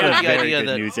 I'm in We love had with a the very idea good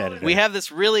that news editor. we have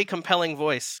this really compelling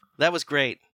voice. That was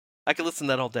great. I could listen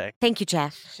to that all day. Thank you,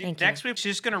 Jeff. Thank you. Next week,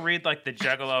 she's just going to read like the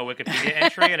Juggalo Wikipedia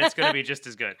entry, and it's going to be just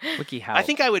as good. WikiHow. I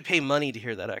think I would pay money to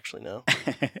hear that actually now.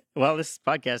 Well, this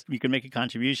podcast, you can make a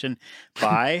contribution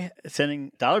by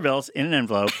sending dollar bills in an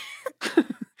envelope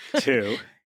to,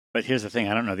 but here's the thing,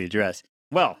 I don't know the address.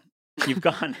 Well, you've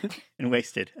gone and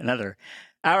wasted another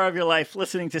hour of your life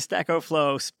listening to Stack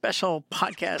Overflow special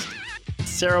podcast,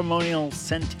 ceremonial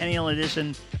centennial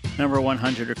edition, number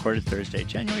 100, recorded Thursday,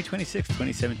 January 26,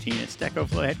 2017 at Stack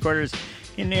Overflow headquarters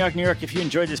in New York, New York. If you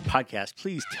enjoyed this podcast,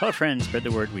 please tell a friend, spread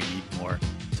the word. We need more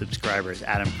subscribers.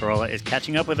 Adam Carolla is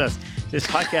catching up with us. This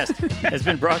podcast has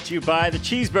been brought to you by The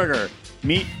Cheeseburger,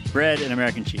 meat, bread, and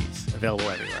American cheese, available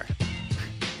everywhere.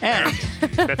 And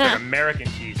That's like American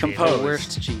cheese. Compose. The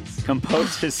worst cheese.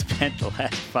 Compose has spent the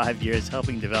last 5 years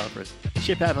helping developers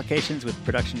ship applications with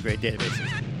production-grade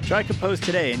databases. Try Compose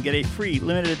today and get a free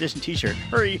limited edition t-shirt.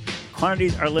 Hurry,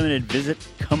 quantities are limited. Visit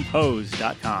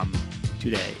compose.com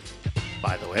today.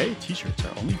 By the way, t-shirts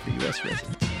are only for U.S.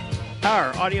 residents.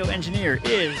 Our audio engineer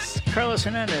is Carlos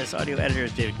Hernandez. Audio editor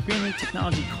is David Greenlee.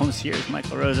 Technology concierge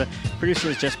Michael Rosa.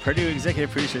 Producers Jess Purdue.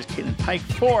 Executive producers Caitlin Pike.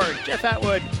 For Jeff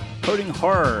Atwood. Coding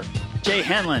Horror, Jay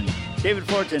Hanlon, David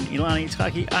Fullerton, Ilana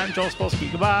Itzhaki. I'm Joel Spolsky.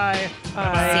 Goodbye.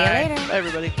 Bye. See you later. Bye,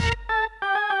 everybody.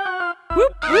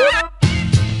 Whoop, whoop.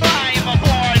 Climb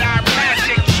aboard our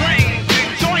magic train to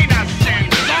join us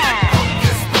in song.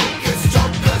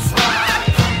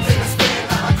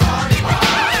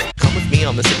 Come with me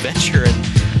on this adventure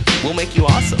and we'll make you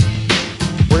awesome.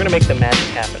 We're going to make the magic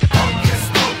happen.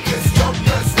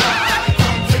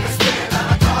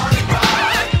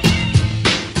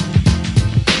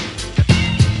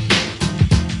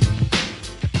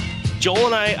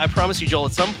 Joel and I promise you, Joel,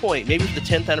 at some point, maybe for the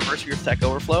 10th anniversary of Stack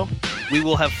Overflow, we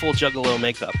will have full Juggalo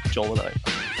makeup, Joel and I.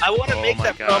 I want to make my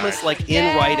that God. promise like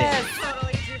in writing.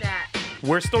 Totally do that.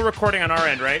 We're still recording on our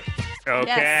end, right? Okay.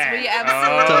 Yes, we So,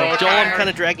 absolutely Joel, I'm are. kind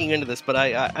of dragging you into this, but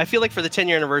I feel like for the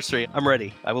 10-year anniversary, I'm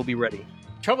ready. I will be ready.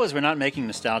 Trouble is, we're not making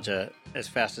nostalgia as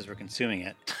fast as we're consuming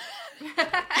it.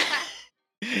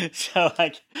 So,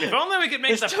 like, If only we could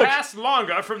make the This took- past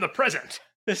longer from the present.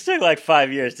 this took like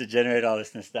 5 years to generate all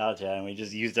this nostalgia, and we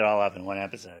just used it all up in one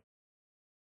episode.